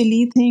one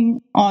silly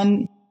thing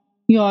on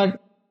your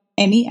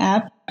any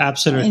app,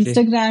 Absolutely.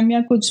 Instagram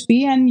ya kuch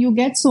bhi, and you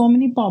get so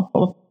many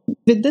pop-up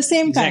with the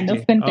same kind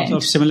of content.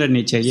 Of similar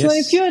nature, yes. So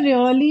if you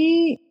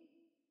really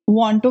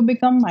want to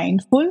become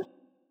mindful,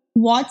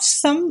 watch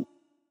some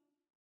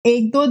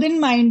 1-2 दिन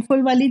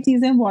mindful वाली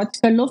चीजें watch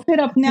कर लो, फिर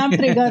अपने आप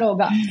trigger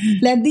होगा.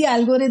 Let the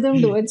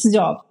algorithm do its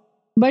job.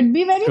 But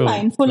be very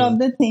mindful of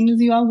the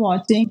things you are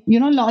watching. You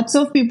know, lots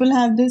of people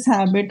have this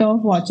habit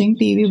of watching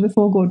TV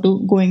before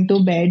going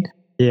to bed.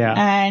 Yeah.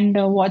 And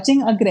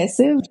watching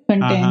aggressive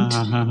content.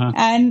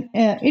 And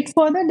it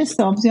further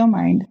disturbs your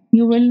mind.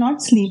 You will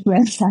not sleep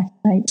well that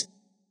night.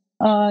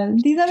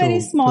 These are very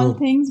small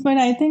things, but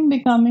I think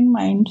becoming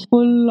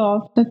mindful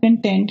of the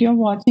content you're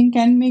watching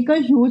can make a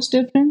huge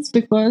difference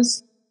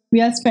because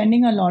we are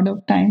spending a lot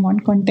of time on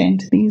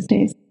content these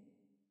days.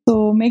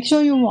 So make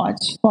sure you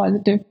watch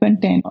positive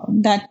content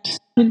that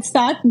will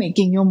start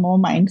making you more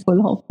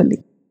mindful,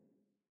 hopefully.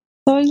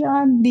 So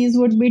yeah, these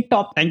would be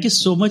top. Thank you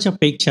so much,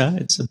 Apeksha.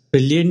 It's a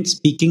brilliant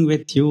speaking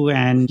with you,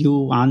 and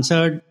you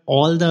answered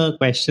all the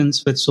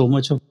questions with so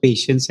much of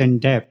patience and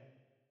depth.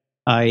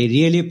 I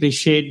really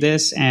appreciate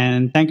this,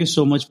 and thank you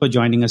so much for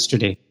joining us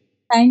today.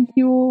 Thank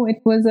you.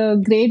 It was a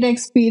great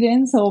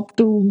experience. Hope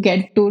to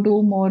get to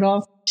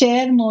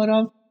share more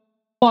of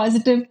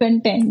positive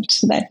content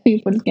that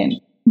people can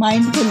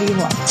mindfully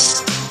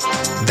watch.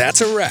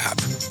 That's a wrap.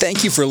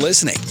 Thank you for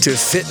listening to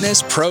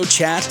Fitness Pro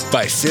Chat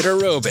by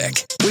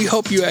Fiterobic. We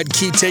hope you had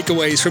key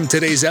takeaways from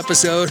today's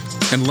episode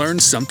and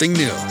learned something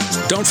new.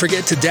 Don't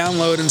forget to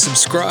download and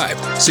subscribe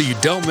so you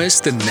don't miss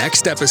the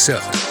next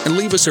episode. And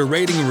leave us a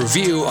rating and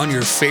review on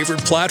your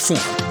favorite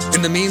platform.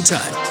 In the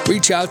meantime,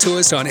 reach out to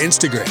us on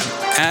Instagram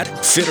at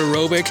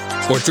Fiterobic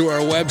or through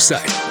our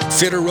website,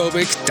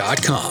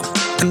 fiterobic.com.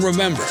 And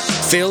remember,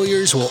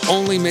 failures will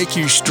only make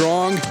you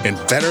strong and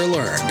better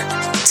learned.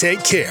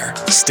 Take care,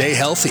 stay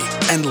healthy,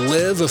 and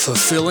live a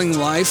fulfilling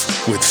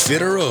life with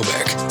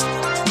Fiterobic.